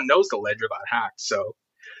it. Everyone knows the ledger got hacked. So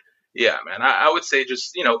yeah, man, I would say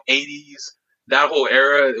just, you know, 80s, that whole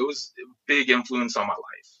era, it was a big influence on my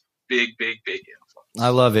life. Big influence. I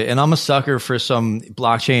love it. And I'm a sucker for some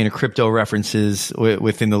blockchain and crypto references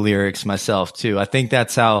within the lyrics myself too. I think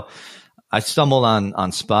that's how I stumbled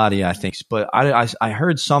on Spotty, I think. But I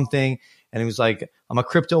heard something and it was like, I'm a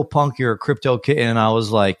crypto punk, you're a crypto kitten. And I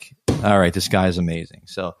was like, all right, this guy's amazing.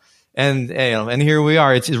 So, and, you know, and here we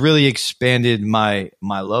are. It's really expanded my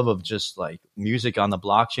love of just like music on the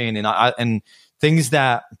blockchain and things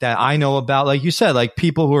that I know about, like you said, like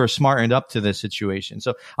people who are smartened up to this situation.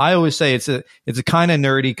 So I always say it's a kind of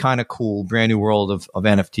nerdy, kind of cool, brand new world of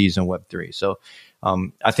NFTs and Web3. So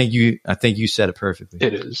I think you said it perfectly.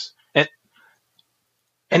 It is.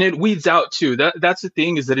 And it weeds out too. That's the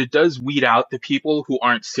thing, is that it does weed out the people who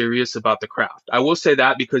aren't serious about the craft. I will say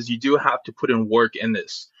that, because you do have to put in work in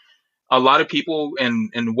this. A lot of people in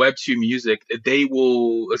Web 2 music, they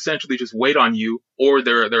will essentially just wait on you or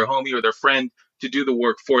their homie or their friend to do the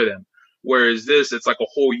work for them. Whereas this, it's like a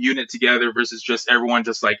whole unit together versus just everyone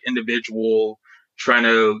just like individual trying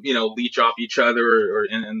to, you know, leech off each other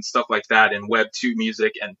and stuff like that in Web 2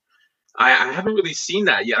 music. And I haven't really seen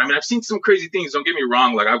that yet. I mean, I've seen some crazy things. Don't get me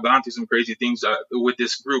wrong. Like, I've gone through some crazy things with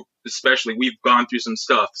this group, especially. We've gone through some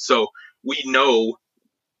stuff. So we know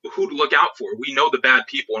who to look out for. We know the bad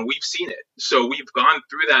people, and we've seen it. So we've gone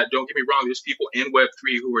through that. Don't get me wrong. There's people in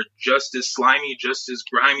Web3 who are just as slimy, just as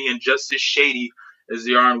grimy, and just as shady as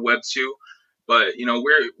they are in Web 2. But, you know,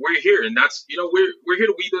 we're here, and that's, you know, we're here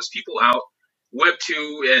to weed those people out. Web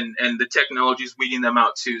 2 and the technology is weeding them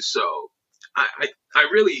out too. So I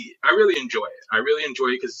really enjoy it. I really enjoy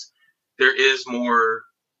it because there is more.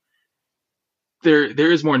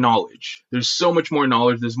 There is more knowledge. There's so much more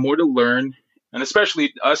knowledge. There's more to learn. And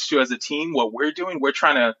especially us two as a team, what we're doing, we're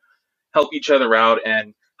trying to help each other out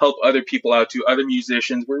and help other people out too, other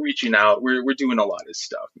musicians. We're reaching out. We're doing a lot of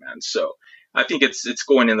stuff, man. So I think it's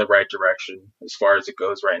going in the right direction as far as it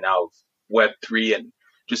goes right now. Web3 and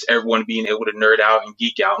just everyone being able to nerd out and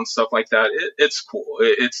geek out and stuff like that. It's cool.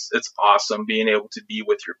 It's awesome being able to be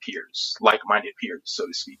with your peers, like-minded peers, so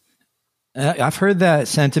to speak. I've heard that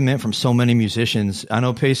sentiment from so many musicians. I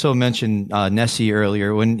know Peso mentioned Nessie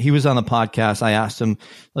earlier. When he was on the podcast, I asked him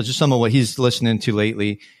just some of what he's listening to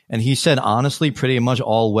lately. And he said, honestly, pretty much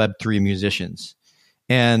all Web3 musicians.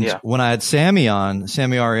 And when I had Sammy on,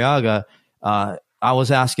 Sammy Arriaga, I was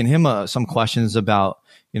asking him some questions about,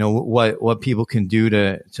 you know, what people can do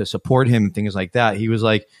to support him and things like that. He was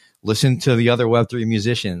like, listen to the other Web3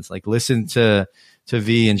 musicians, like listen to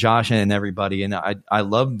V and Josh and everybody. And I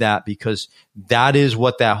love that, because that is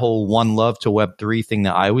what that whole one love to Web3 thing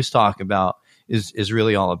that I always talk about is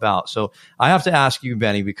really all about. So I have to ask you,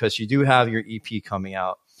 Benny, because you do have your EP coming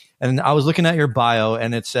out. And I was looking at your bio,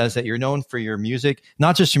 and it says that you're known for your music,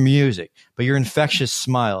 not just your music, but your infectious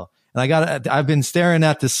smile. And I've been staring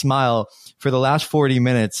at this smile for the last 40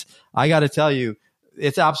 minutes. I got to tell you,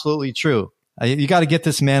 it's absolutely true. You got to get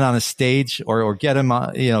this man on a stage or get him,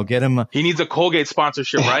 get him. He needs a Colgate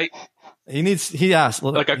sponsorship, right? He asked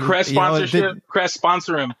like a Crest sponsorship. Crest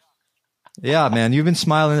sponsor him. Yeah, man, you've been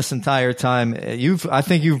smiling this entire time. I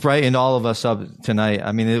think you've brightened all of us up tonight.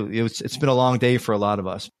 I mean, it's been a long day for a lot of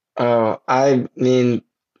us. Oh, I mean,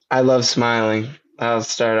 I love smiling. I'll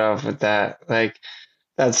start off with that. Like,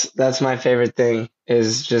 that's my favorite thing,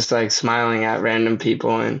 is just like smiling at random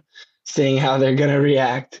people and seeing how they're going to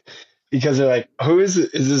react because they're like, who is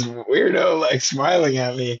this weirdo like smiling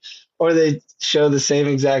at me? Or they show the same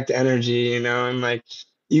exact energy, and like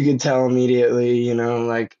you could tell immediately,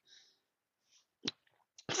 like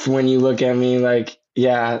when you look at me, like,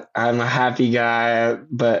 yeah, I'm a happy guy,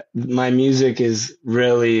 but my music is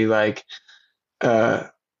really like the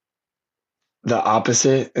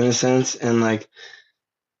opposite in a sense. And like,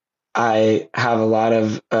 I have a lot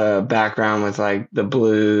of background with like the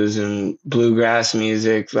blues and bluegrass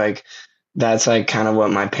music. Like that's like kind of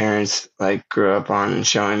what my parents like grew up on and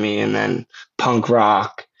showing me. And then punk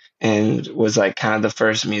rock and was like kind of the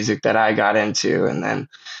first music that I got into. And then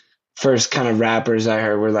first kind of rappers I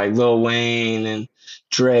heard were like Lil Wayne and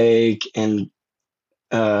Drake and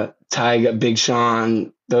Tyga, Big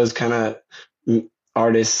Sean, those kind of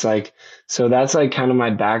artists. Like, so that's like kind of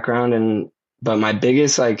my background. But my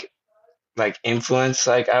biggest like influence,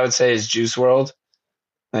 like I would say, is Juice WRLD.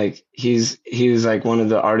 Like he was like one of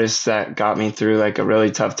the artists that got me through like a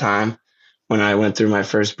really tough time when I went through my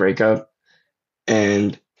first breakup.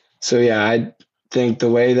 And so, yeah, I think the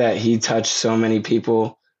way that he touched so many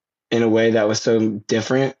people in a way that was so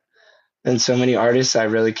different than so many artists I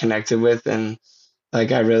really connected with. And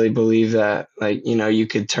like, I really believe that like, you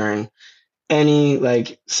could turn any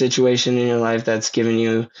like situation in your life that's given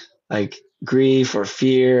you like grief or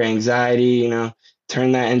fear, anxiety,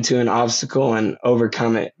 turn that into an obstacle and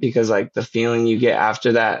overcome it, because like the feeling you get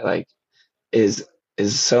after that like is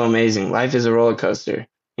so amazing. Life is a roller coaster.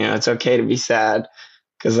 It's okay to be sad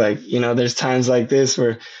because like, there's times like this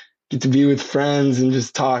where I get to be with friends and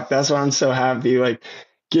just talk. That's why I'm so happy, like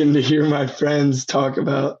getting to hear my friends talk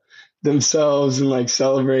about themselves and like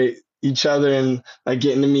celebrate each other, and like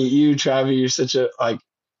getting to meet you, Travi. You're such a like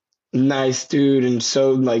nice dude and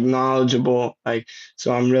so like knowledgeable. Like,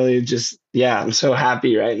 so I'm really just, I'm so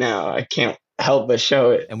happy right now. I can't help but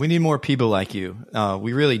show it. And we need more people like you.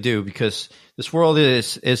 We really do, because this world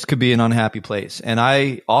could be an unhappy place. And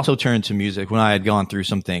I also turned to music when I had gone through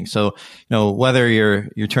some things. So, whether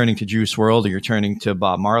you're turning to Juice WRLD or you're turning to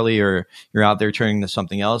Bob Marley or you're out there turning to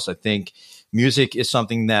something else, I think music is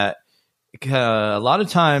something that a lot of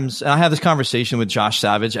times, and I had this conversation with Josh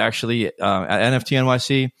Savage actually at NFT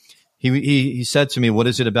NYC. He said to me, what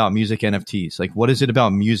is it about music NFTs? Like, what is it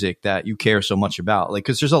about music that you care so much about? Like,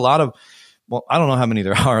 because there's a lot of, well, I don't know how many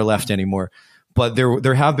there are left anymore, but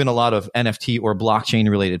there have been a lot of NFT or blockchain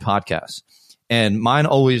related podcasts. And mine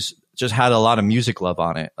always just had a lot of music love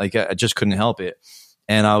on it. Like, I just couldn't help it.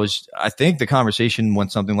 And I think the conversation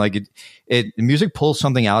went something like music pulls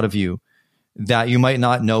something out of you that you might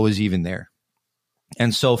not know is even there.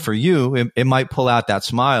 And so for you, it might pull out that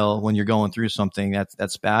smile when you're going through something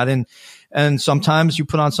that's bad. And sometimes you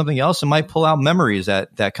put on something else, it might pull out memories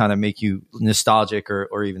that kind of make you nostalgic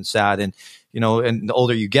or even sad. And, and the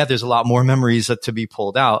older you get, there's a lot more memories to be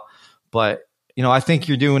pulled out. But, I think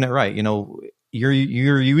you're doing it right. You're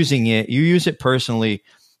using it, you use it personally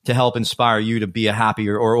to help inspire you to be a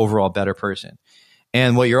happier or overall better person.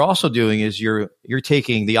 And what you're also doing is you're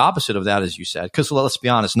taking the opposite of that, as you said, because let's be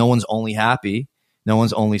honest, no one's only happy. No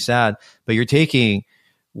one's only sad, but you're taking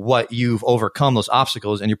what you've overcome, those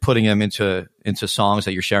obstacles, and you're putting them into songs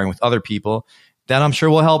that you're sharing with other people that I'm sure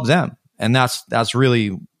will help them. And that's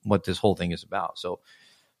really what this whole thing is about. So,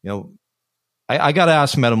 I got to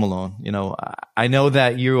ask Malone, I know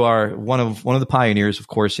that you are one of the pioneers, of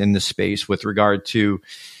course, in this space with regard to,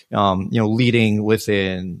 leading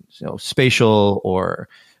within, spatial or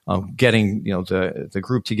getting the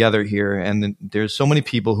group together here. And then there's so many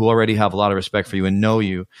people who already have a lot of respect for you and know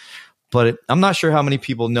you, but I'm not sure how many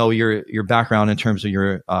people know your background in terms of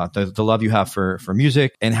your the love you have for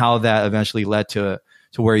music and how that eventually led to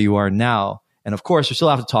where you are now. And of course, we still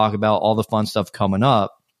have to talk about all the fun stuff coming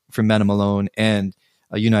up for Malone and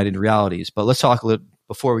United Realities. But let's talk a little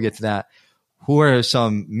before we get to that. Who are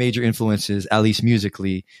some major influences, at least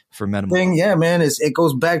musically, for Malone? Yeah, man, it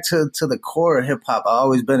goes back to the core of hip hop. I've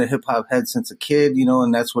always been a hip hop head since a kid,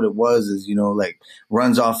 and that's what it was. Is like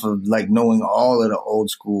runs off of like knowing all of the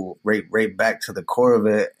old school, right back to the core of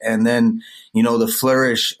it, and then the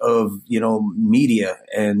flourish of media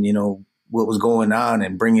and what was going on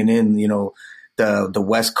and bringing in the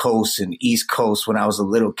West Coast and East Coast when I was a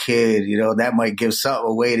little kid, that might give something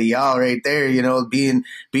away to y'all right there, being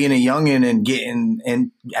a youngin' and getting and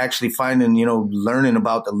actually finding, learning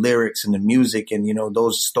about the lyrics and the music and,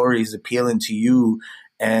 those stories appealing to you.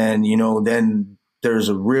 And, then there's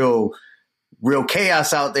a real real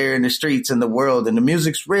chaos out there in the streets and the world, and the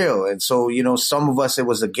music's real. And so, some of us, it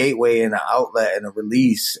was a gateway and an outlet and a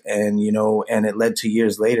release. And, and it led to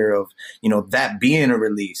years later of, that being a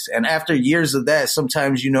release. And after years of that,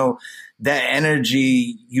 sometimes, that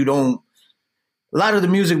energy, a lot of the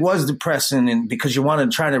music was depressing, and because you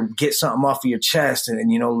want to try to get something off of your chest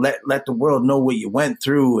and let the world know what you went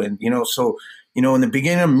through. And, so, in the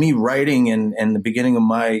beginning of me writing and the beginning of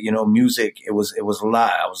my, music, it was a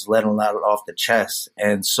lot. I was letting a lot off the chest.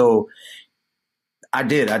 And so I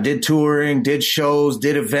did touring, did shows,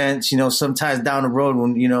 did events, sometimes down the road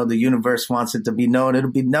when, the universe wants it to be known, it'll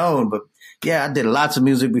be known. But yeah, I did lots of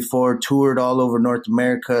music before, toured all over North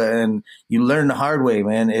America, and you learn the hard way,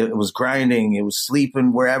 man. It was grinding. It was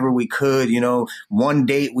sleeping wherever we could. One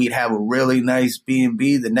date we'd have a really nice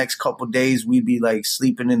B&B. The next couple of days we'd be like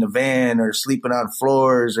sleeping in the van or sleeping on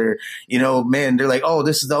floors, or, man, they're like, oh,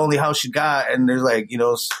 this is the only house you got. And there's like,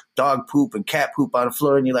 dog poop and cat poop on the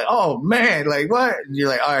floor. And you're like, oh man, like what? And you're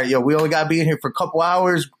like, all right, we only got to be in here for a couple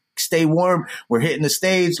hours. Stay warm. We're hitting the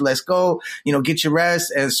stage. Let's go, get your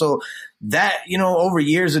rest. And so that, over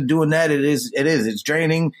years of doing that, it's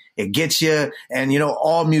draining. It gets you. And,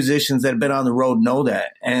 all musicians that have been on the road know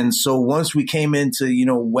that. And so once we came into,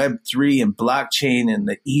 Web3 and blockchain and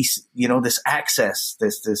the East, this access,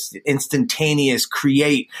 this instantaneous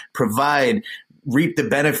create, provide, reap the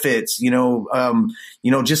benefits,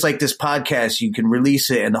 just like this podcast, you can release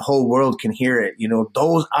it and the whole world can hear it.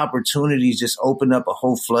 Those opportunities just open up a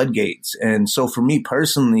whole floodgates. And so for me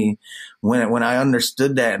personally, when I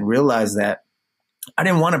understood that and realized that, I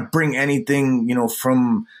didn't want to bring anything,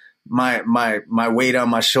 from my weight on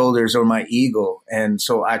my shoulders or my ego. And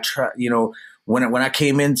so I try, when I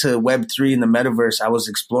came into Web3 and the Metaverse, I was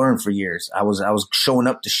exploring for years. I was showing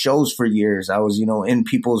up to shows for years. I was, in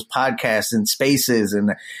people's podcasts and spaces,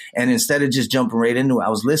 and instead of just jumping right into it, I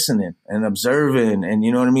was listening and observing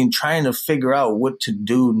and, trying to figure out what to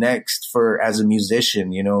do next as a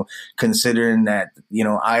musician, considering that,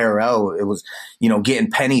 IRL, it was,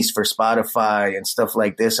 getting pennies for Spotify and stuff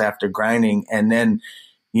like this after grinding. And then,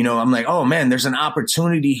 I'm like, oh man, there's an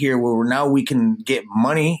opportunity here where now we can get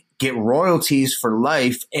money, get royalties for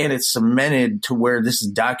life, and it's cemented to where this is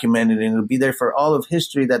documented and it'll be there for all of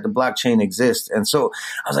history that the blockchain exists. And so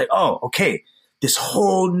I was like, oh, okay, this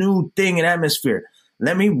whole new thing and atmosphere,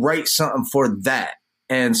 let me write something for that.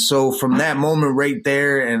 And so from that moment right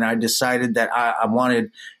there, and I decided that I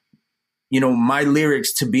wanted, my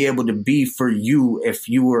lyrics to be able to be for you if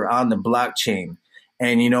you were on the blockchain.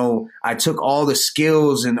 And, I took all the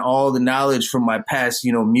skills and all the knowledge from my past,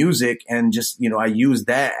 music, and just, I used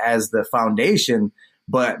that as the foundation.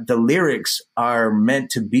 But the lyrics are meant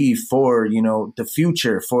to be for, the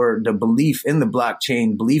future, for the belief in the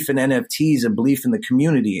blockchain, belief in NFTs, and belief in the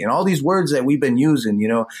community. And all these words that we've been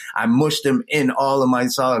using, I mushed them in all of my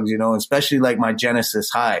songs, especially like my Genesis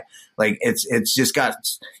High. Like it's just got,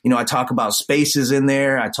 I talk about spaces in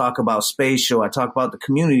there. I talk about spatial. I talk about the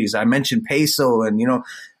communities. I mentioned Peso and,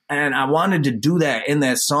 and I wanted to do that in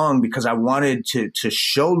that song because I wanted to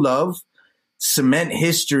show love, cement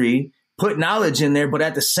history, put knowledge in there. But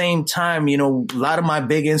at the same time, a lot of my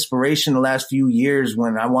big inspiration the last few years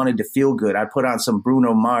when I wanted to feel good, I put on some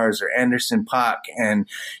Bruno Mars or Anderson .Paak, and,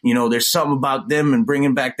 there's something about them and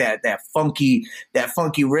bringing back that funky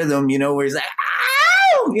rhythm, where he's like,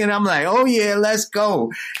 and I'm like, oh yeah, let's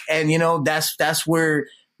go. And, that's where,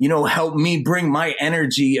 helped me bring my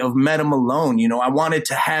energy of Malone. I wanted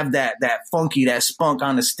to have that funky, that spunk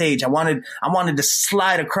on the stage. I wanted to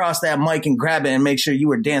slide across that mic and grab it and make sure you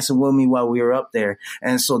were dancing with me while we were up there.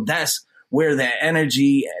 And so that's where that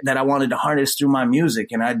energy that I wanted to harness through my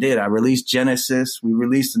music. And I did. I released Genesis. We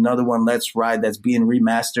released another one, Let's Ride, that's being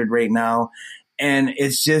remastered right now. And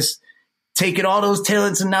it's just taking all those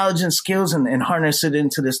talents and knowledge and skills and harness it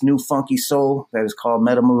into this new funky soul that is called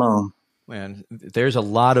Malone. Man, there's a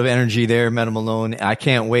lot of energy there, Malone. I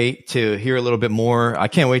can't wait to hear a little bit more. I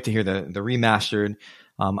can't wait to hear the remastered.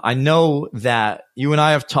 I know that you and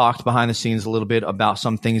I have talked behind the scenes a little bit about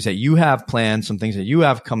some things that you have planned, some things that you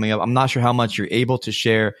have coming up. I'm not sure how much you're able to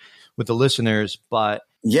share with the listeners, but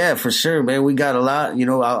yeah, for sure, man. We got a lot,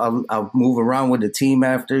 I'll move around with the team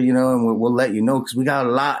after, and we'll let you know, because we got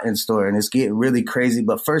a lot in store and it's getting really crazy.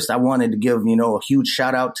 But first I wanted to give, a huge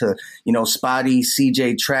shout out to, Spotty,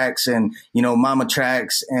 CJ Tracks, and, Mama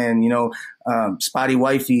Tracks, and, Spotty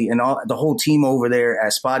Wifey and all the whole team over there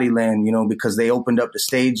at Spottyland, because they opened up the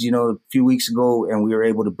stage, a few weeks ago, and we were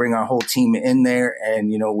able to bring our whole team in there,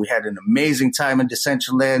 and, we had an amazing time in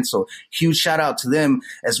Decentraland. So huge shout out to them,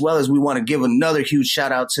 as well as we want to give another huge shout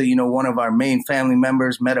shout out to, one of our main family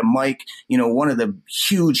members, Meta Mike, one of the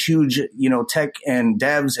huge, tech and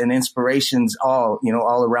devs and inspirations all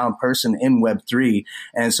around person in Web3.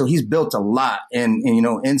 And so he's built a lot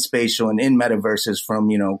in spatial and in metaverses from,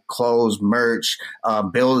 clothes, merch,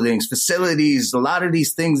 buildings, facilities, a lot of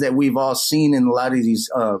these things that we've all seen in a lot of these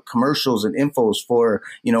commercials and infos for,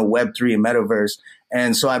 Web3 and metaverse.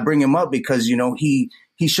 And so I bring him up because,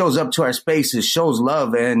 he shows up to our spaces, shows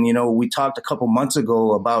love. And, we talked a couple months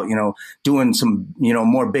ago about, doing some,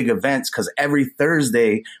 more big events, because every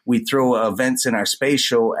Thursday we throw events in our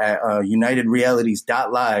spatial at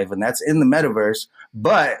unitedrealities.live, and that's in the metaverse.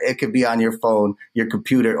 But it could be on your phone, your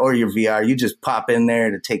computer, or your VR. You just pop in there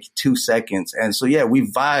to take 2 seconds. And so, yeah, we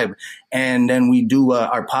vibe. And then we do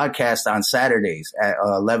our podcast on Saturdays at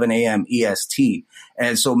 11 a.m. EST.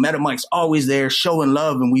 And so Meta Mike's always there showing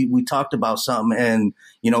love. And we talked about something. And,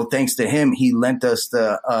 thanks to him, he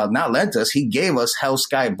he gave us Hell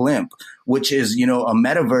Sky Blimp, which is, a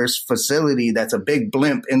metaverse facility that's a big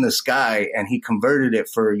blimp in the sky. And he converted it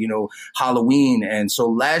for, Halloween. And so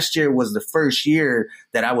last year was the first year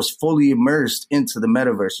that I was fully immersed into the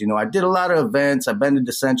metaverse. I did a lot of events. I've been to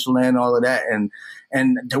Decentraland, all of that.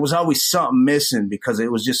 And there was always something missing because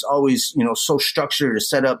it was just always, so structured to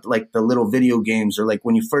set up like the little video games, or like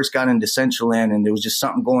when you first got into Decentraland and there was just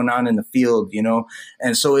something going on in the field,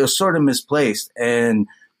 and so it was sort of misplaced. And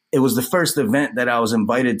it was the first event that I was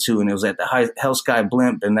invited to, and it was at the Hell Sky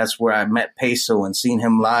Blimp. And that's where I met Peso and seen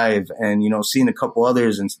him live, and, seen a couple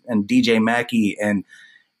others and DJ Mackie. And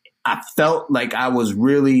I felt like I was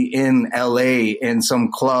really in LA in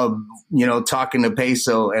some club, talking to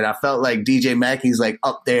Peso. And I felt like DJ Mackey's like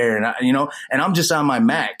up there, and and I'm just on my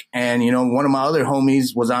Mac. And, one of my other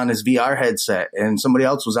homies was on his VR headset and somebody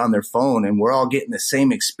else was on their phone, and we're all getting the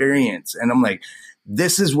same experience. And I'm like,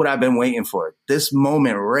 this is what I've been waiting for. This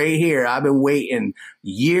moment right here. I've been waiting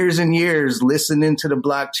years and years, listening to the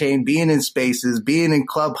blockchain, being in spaces, being in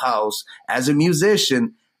Clubhouse as a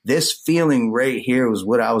musician. This feeling right here was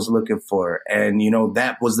what I was looking for. And,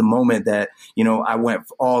 that was the moment that, I went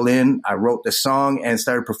all in. I wrote the song and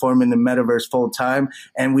started performing the metaverse full time.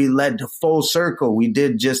 And we led to full circle. We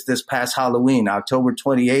did just this past Halloween, October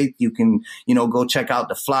 28th. You can, go check out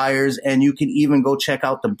the flyers, and you can even go check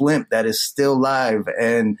out the blimp that is still live.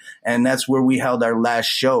 And that's where we held our last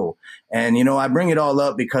show. And, I bring it all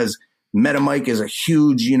up because Meta Mike is a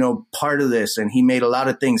huge, part of this, and he made a lot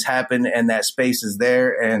of things happen, and that space is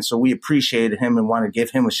there. And so we appreciated him and want to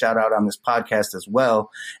give him a shout out on this podcast as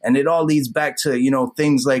well. And it all leads back to,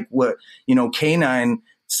 things like what, Kae9mm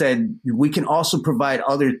said, we can also provide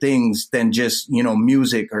other things than just,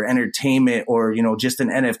 music or entertainment or, just an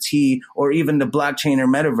NFT or even the blockchain or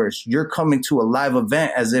metaverse. You're coming to a live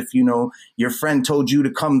event as if, your friend told you to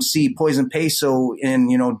come see Poison Peso in,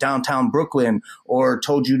 downtown Brooklyn, or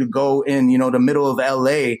told you to go in, the middle of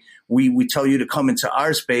LA. We tell you to come into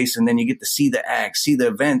our space, and then you get to see the acts, see the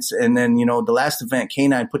events. And then, the last event,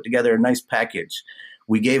 Kae9mm put together a nice package.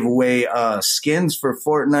 We gave away skins for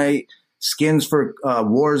Fortnite, skins for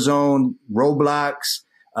Warzone, Roblox.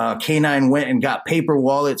 Kae9mm went and got paper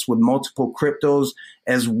wallets with multiple cryptos,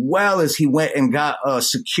 as well as he went and got a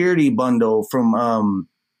security bundle from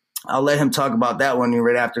I'll let him talk about that one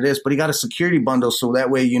right after this, but he got a security bundle so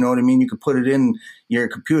that way, you could put it in your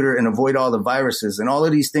computer and avoid all the viruses and all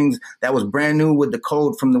of these things that was brand new with the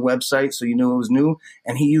code from the website. So you knew it was new.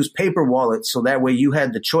 And he used paper wallets. So that way you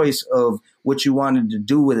had the choice of what you wanted to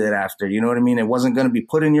do with it after, It wasn't going to be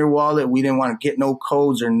put in your wallet. We didn't want to get no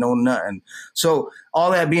codes or no nothing. So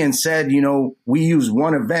all that being said, we use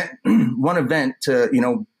one event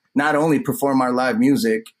to, not only perform our live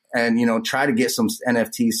music and, try to get some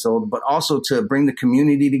NFTs sold, but also to bring the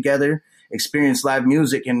community together, experience live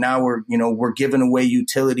music. And now we're giving away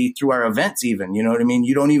utility through our events even,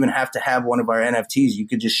 You don't even have to have one of our NFTs. You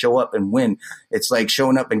could just show up and win. It's like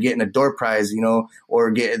showing up and getting a door prize,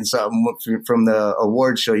 or getting something from the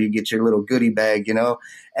award show. You get your little goodie bag,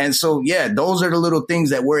 And so, yeah, those are the little things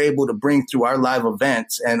that we're able to bring through our live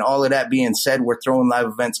events. And all of that being said, we're throwing live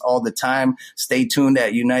events all the time. Stay tuned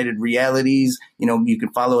at United Realities. You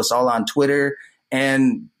can follow us all on Twitter.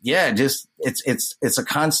 And yeah, just it's a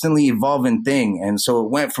constantly evolving thing. And so it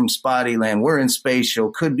went from Spottyland, we're in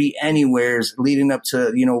spatial, could be anywheres, leading up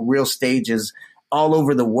to, real stages all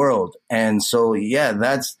over the world. And so, yeah,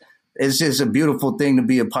 it's just a beautiful thing to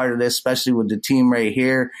be a part of this, especially with the team right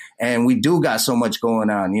here. And we do got so much going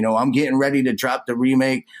on. I'm getting ready to drop the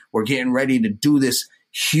remake. We're getting ready to do this,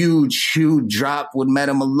 huge drop with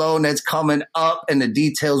Malone that's coming up, and the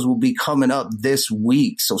details will be coming up this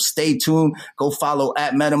week. So stay tuned. Go follow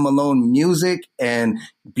at Malone Music and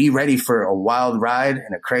be ready for a wild ride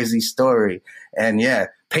and a crazy story. And yeah,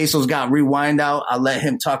 Peso's got Rewind out. I'll let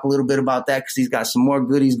him talk a little bit about that because he's got some more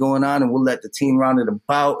goodies going on, and we'll let the team round it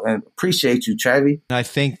about. And appreciate you, Travi. I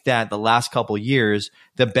think that the last couple of years,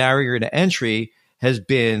 the barrier to entry has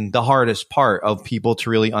been the hardest part of people to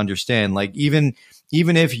really understand. Like even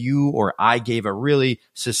if you or I gave a really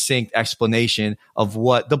succinct explanation of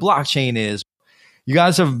what the blockchain is, you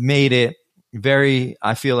guys have made it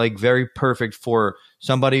I feel like very perfect for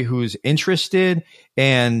somebody who's interested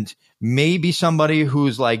and maybe somebody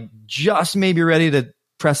who's like just maybe ready to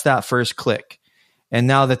press that first click. And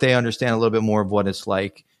now that they understand a little bit more of what it's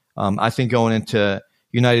like, I think going into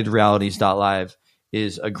UnitedRealities.live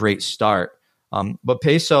is a great start. But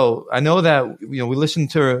Peso, I know that we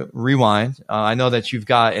listened to Rewind. I know that you've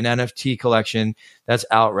got an NFT collection that's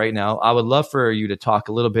out right now. I would love for you to talk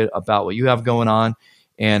a little bit about what you have going on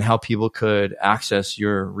and how people could access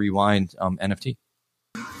your Rewind NFT.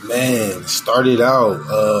 Man, started out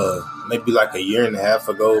maybe like a year and a half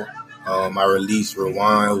ago. I released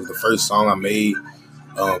Rewind. It was the first song I made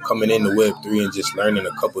coming into Web3 and just learning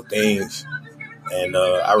a couple things. And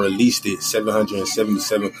I released it,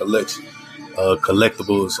 777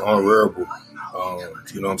 collectibles on Rarible.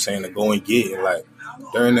 You know what I'm saying, to go and get. And like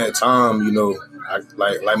during that time, I,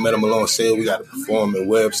 like Malone said, we got to perform in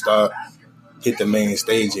Webstock, hit the main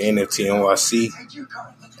stage at NFT NYC.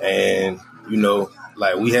 And,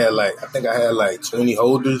 like we had I think I had 20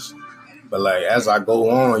 holders. But like as I go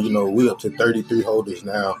on, we up to 33 holders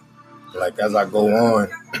now. Like as I go on,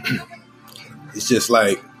 it's just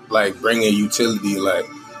like bringing utility, like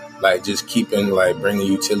just keeping bringing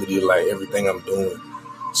utility to everything I'm doing.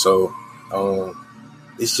 So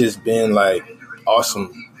it's just been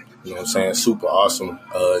awesome, you know what I'm saying, super awesome.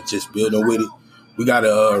 Just building with it. We got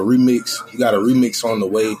a remix. We got a remix on the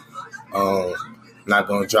way. Not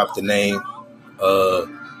gonna drop the name,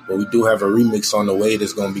 but we do have a remix on the way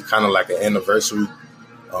that's gonna be kind of like an anniversary.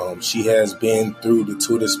 She has been through the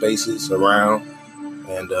Twitter Spaces around,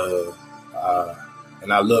 and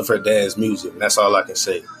I love her dad's music. And that's all I can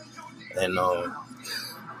say. And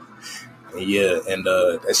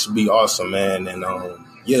that should be awesome, man. And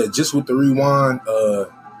just with the Rewind,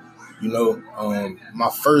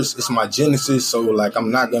 it's my genesis, so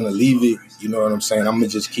I'm not gonna leave it. You know what I'm saying? I'm gonna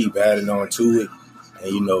just keep adding on to it,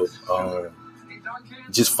 and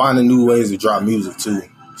just finding new ways to drop music too.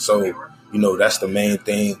 So that's the main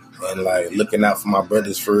thing, and looking out for my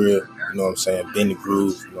brothers for real. You know what I'm saying? Benny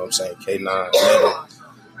Groove. You know what I'm saying? Kae9mm.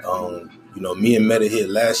 Me and Meta hit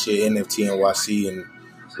last year NFT NYC, and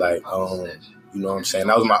you know what I'm saying?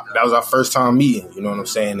 That was our first time meeting. You know what I'm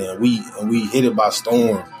saying? And we hit it by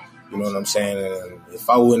storm. You know what I'm saying? And if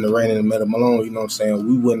I wouldn't have ran into Meta Malone, you know what I'm saying,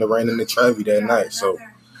 we wouldn't have ran into Travi that night. So,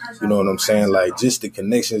 you know what I'm saying? Just the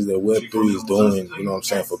connections that Web3 is doing, you know what I'm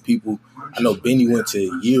saying, for people. I know Benny went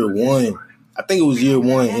to year one. I think it was year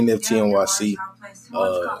one NFT NYC.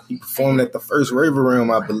 He performed at the first Raver Realm,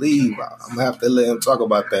 I believe. I'm going to have to let him talk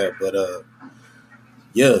about that. But,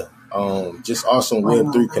 just awesome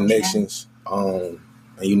Web3 connections. And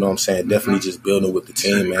you know what I'm saying, definitely just building with the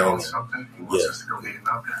team, man.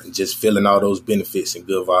 And just feeling all those benefits and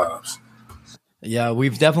good vibes. Yeah,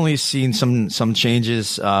 we've definitely seen some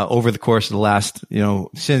changes over the course of the last,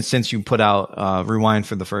 since you put out Rewind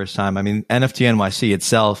for the first time. I mean, NFT NYC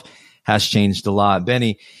itself has changed a lot.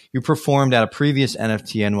 Benny, you performed at a previous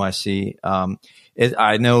NFT NYC.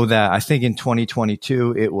 I know that I think in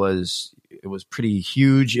 2022 it was pretty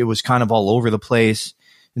huge. It was kind of all over the place.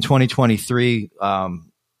 In 2023,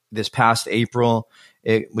 this past April,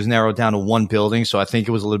 it was narrowed down to one building, so I think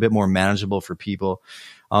it was a little bit more manageable for people.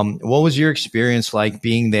 What was your experience like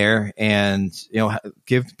being there, and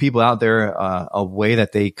give people out there a way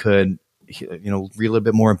that they could read a little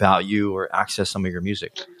bit more about you or access some of your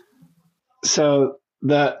music? So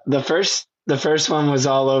the first one was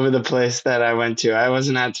all over the place that I went to. I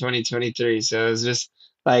wasn't at 2023, so it was just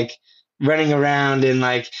running around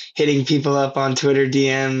and hitting people up on Twitter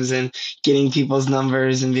DMs and getting people's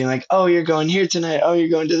numbers and being like, oh, you're going here tonight. Oh, you're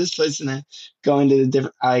going to this place tonight. Going to the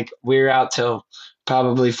different, we were out till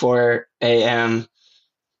probably 4 a.m.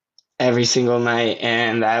 every single night.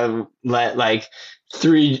 And I let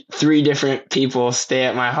three different people stay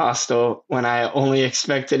at my hostel when I only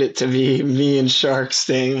expected it to be me and Shark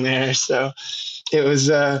staying there. So it was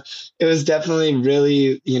definitely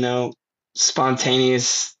really,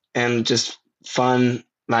 spontaneous and just fun.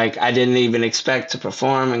 I didn't even expect to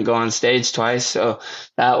perform and go on stage twice. So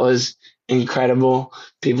that was incredible.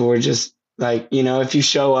 People were just Like, if you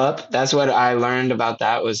show up, that's what I learned about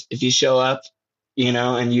that was if you show up,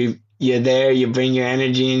 and you're there, you bring your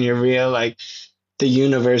energy and you're real, like the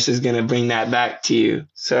universe is going to bring that back to you.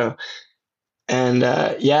 So, and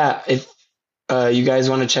yeah, if you guys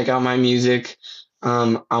want to check out my music,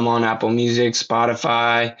 I'm on Apple Music,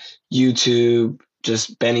 Spotify, YouTube,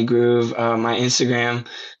 just Benny Groove. My Instagram,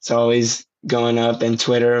 it's always going up, and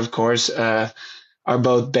Twitter, of course, are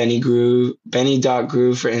both Benny Groove,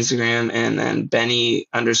 Benny.Groove for Instagram, and then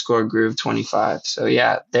Benny_Groove 25. So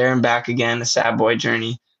yeah, there and back again, the Sad Boy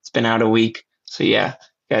Journey. It's been out a week. So yeah,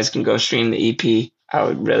 you guys can go stream the EP. I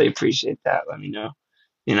would really appreciate that. Let me know.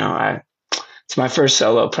 It's my first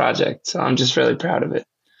solo project, so I'm just really proud of it.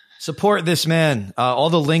 Support this man.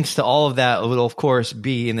 All the links to all of that will, of course,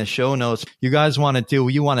 be in the show notes. You guys want to do,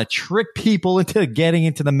 you want to trick people into getting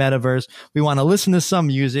into the metaverse. We want to listen to some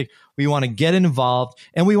music. We want to get involved,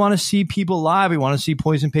 and we want to see people live. We want to see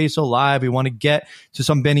Poison Peso live. We want to get to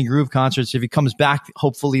some Benny Groove concerts if he comes back,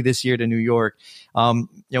 hopefully this year to New York.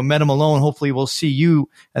 Meta Malone, hopefully we'll see you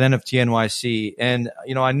at NFT NYC. And,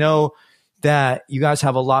 I know that you guys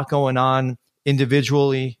have a lot going on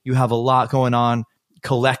individually. You have a lot going on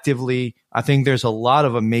collectively. I think there's a lot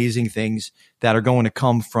of amazing things that are going to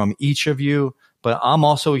come from each of you, but I'm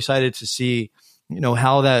also excited to see,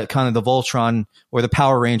 how that kind of the Voltron or the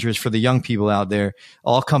Power Rangers for the young people out there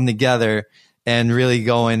all come together and really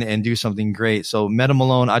go in and do something great. So Meta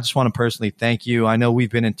Malone, I just want to personally thank you. I know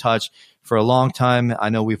we've been in touch for a long time. I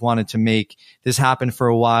know we've wanted to make this happen for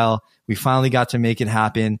a while. We finally got to make it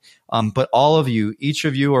happen. But all of you, each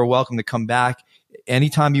of you are welcome to come back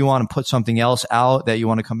anytime you want to put something else out that you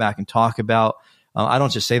want to come back and talk about. I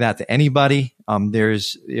don't just say that to anybody.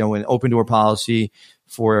 There's an open door policy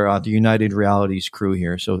for the United Realities crew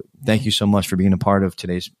here. So thank you so much for being a part of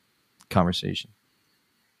today's conversation.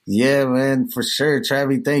 Yeah, man, for sure.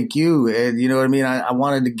 Travi, thank you. And you know what I mean? I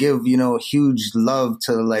wanted to give, huge love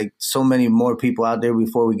to like so many more people out there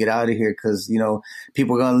before we get out of here. Cause,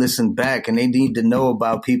 people are going to listen back and they need to know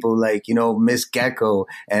about people like, Miss Gecko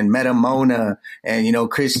and Metamona and,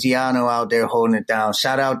 Cristiano out there holding it down.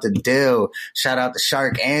 Shout out to Dill. Shout out to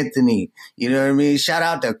Shark Anthony. You know what I mean? Shout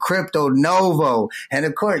out to Crypto Novo. And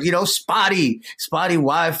of course, Spotty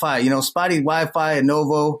Wi-Fi, Spotty Wi-Fi and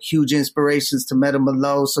Novo, huge inspirations to Meta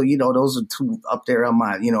Malone. So, those are two up there on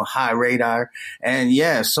my, high radar. And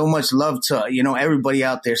yeah, so much love to, everybody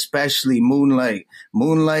out there, especially Moonlight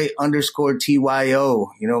 _TYO.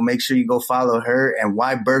 Make sure you go follow her, and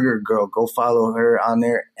Y Burger Girl, go follow her on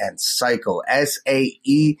there, and Psycho,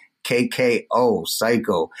 SAEKKO,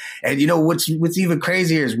 Psycho. And what's even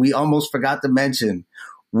crazier is we almost forgot to mention,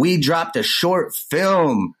 we dropped a short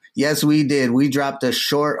film. Yes, we did. We dropped a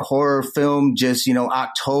short horror film just,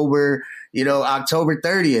 October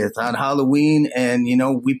 30th on Halloween. And,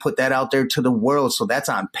 we put that out there to the world. So that's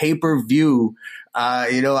on pay-per-view.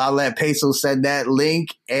 I'll let Peso send that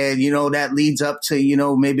link, and, that leads up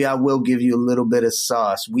to, maybe I will give you a little bit of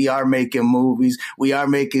sauce. We are making movies. We are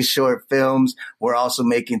making short films. We're also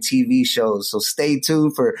making TV shows. So stay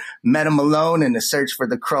tuned for Meta Malone and the Search for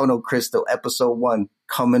the Chrono Crystal, episode 1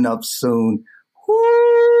 coming up soon.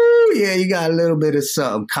 Woo! Yeah, you got a little bit of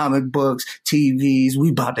something. Comic books, TVs. We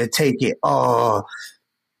about to take it all.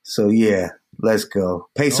 So yeah, let's go.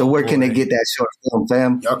 Peso, where can they get that short film,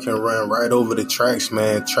 fam? Y'all can run right over the tracks,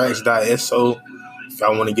 man. Tracks.so. If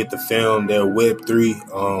y'all want to get the film, their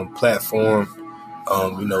Web3 platform.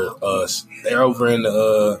 They're over in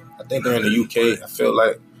I think they're in the UK, I feel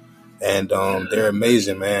like. And they're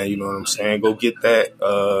amazing, man. You know what I'm saying? Go get that.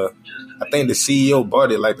 I think the CEO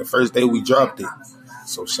bought it like the first day we dropped it.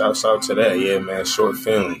 So shouts out to that. Yeah, man. Short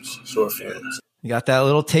films. You got that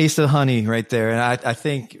little taste of honey right there. And I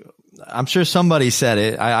think, I'm sure somebody said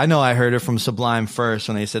it. I know I heard it from Sublime first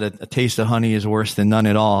when they said a taste of honey is worse than none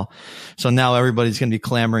at all. So now everybody's going to be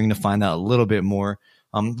clamoring to find out a little bit more.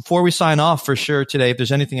 Before we sign off for sure today, if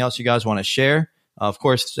there's anything else you guys want to share, of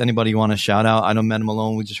course, anybody you want to shout out. I know Meta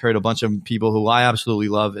Malone, we just heard a bunch of people who I absolutely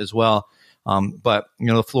love as well. But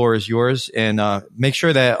the floor is yours, and make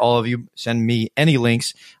sure that all of you send me any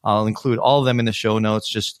links. I'll include all of them in the show notes.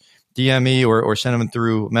 Just DM me or send them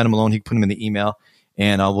through Meta Malone. He can put them in the email,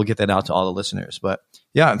 and we'll get that out to all the listeners. But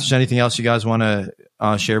yeah, if there's anything else you guys want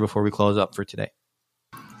to share before we close up for today.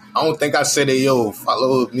 I don't think I said it, yo.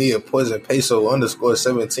 Follow me at Poison Peso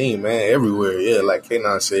 _17, man, everywhere. Yeah, like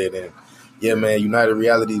Kae9mm said, and yeah, man, United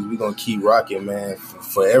Realities, we're going to keep rocking, man,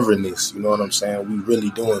 foreverness. You know what I'm saying? We really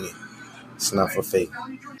doing it. It's not for fake.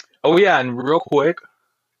 Oh, yeah, and real quick,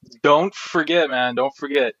 don't forget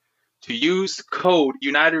to use code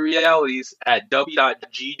United Realities at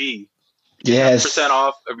w.gg. Yes. 10%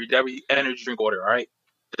 off of your every energy drink order, all right?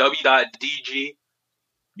 W.DG.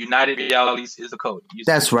 United Realities is the code.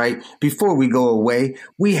 That's right. Before we go away,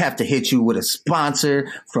 we have to hit you with a sponsor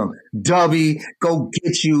from W. Go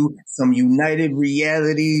get you some United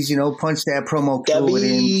Realities, punch that promo code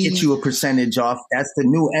in, get you a percentage off. That's the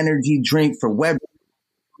new energy drink for Web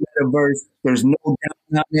Metaverse. There's no doubt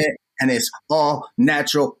on it, and it's all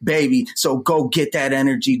natural, baby. So go get that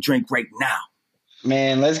energy drink right now.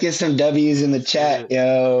 Man, let's get some W's in the chat,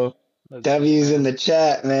 yo. W's in the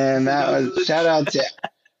chat, man. That was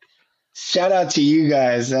shout out to you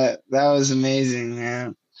guys. That was amazing,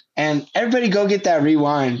 man. And everybody go get that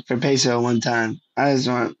rewind for Peso one time. I just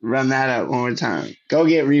want to run that up one more time. Go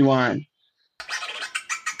get rewind.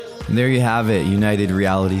 And there you have it.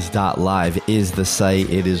 UnitedRealities.live is the site.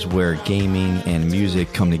 It is where gaming and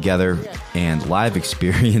music come together and live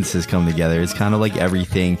experiences come together. It's kind of like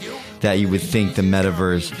everything that you would think the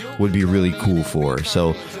metaverse would be really cool for.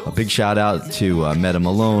 So a big shout out to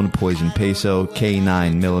Malone, Poison Peso,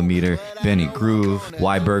 Kae9mm, Benny Groove,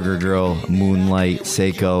 Y Burger Girl, Moonlight,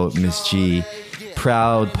 Seiko, Miss G.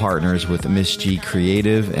 Proud partners with Miss G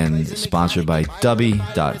Creative and sponsored by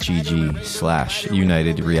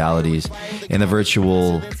w.gg/United Realities. And the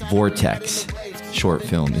Virtual Vortex short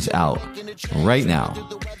film is out right now.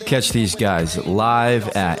 Catch these guys live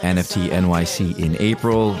at NFT NYC in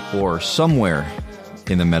April or somewhere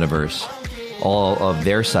in the metaverse. All of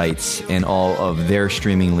their sites and all of their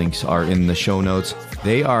streaming links are in the show notes.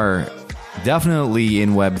 They are definitely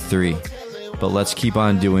in Web3, but let's keep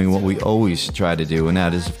on doing what we always try to do, and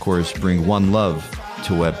that is, of course, bring one love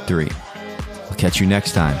to Web3. I'll catch you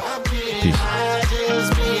next time. Peace.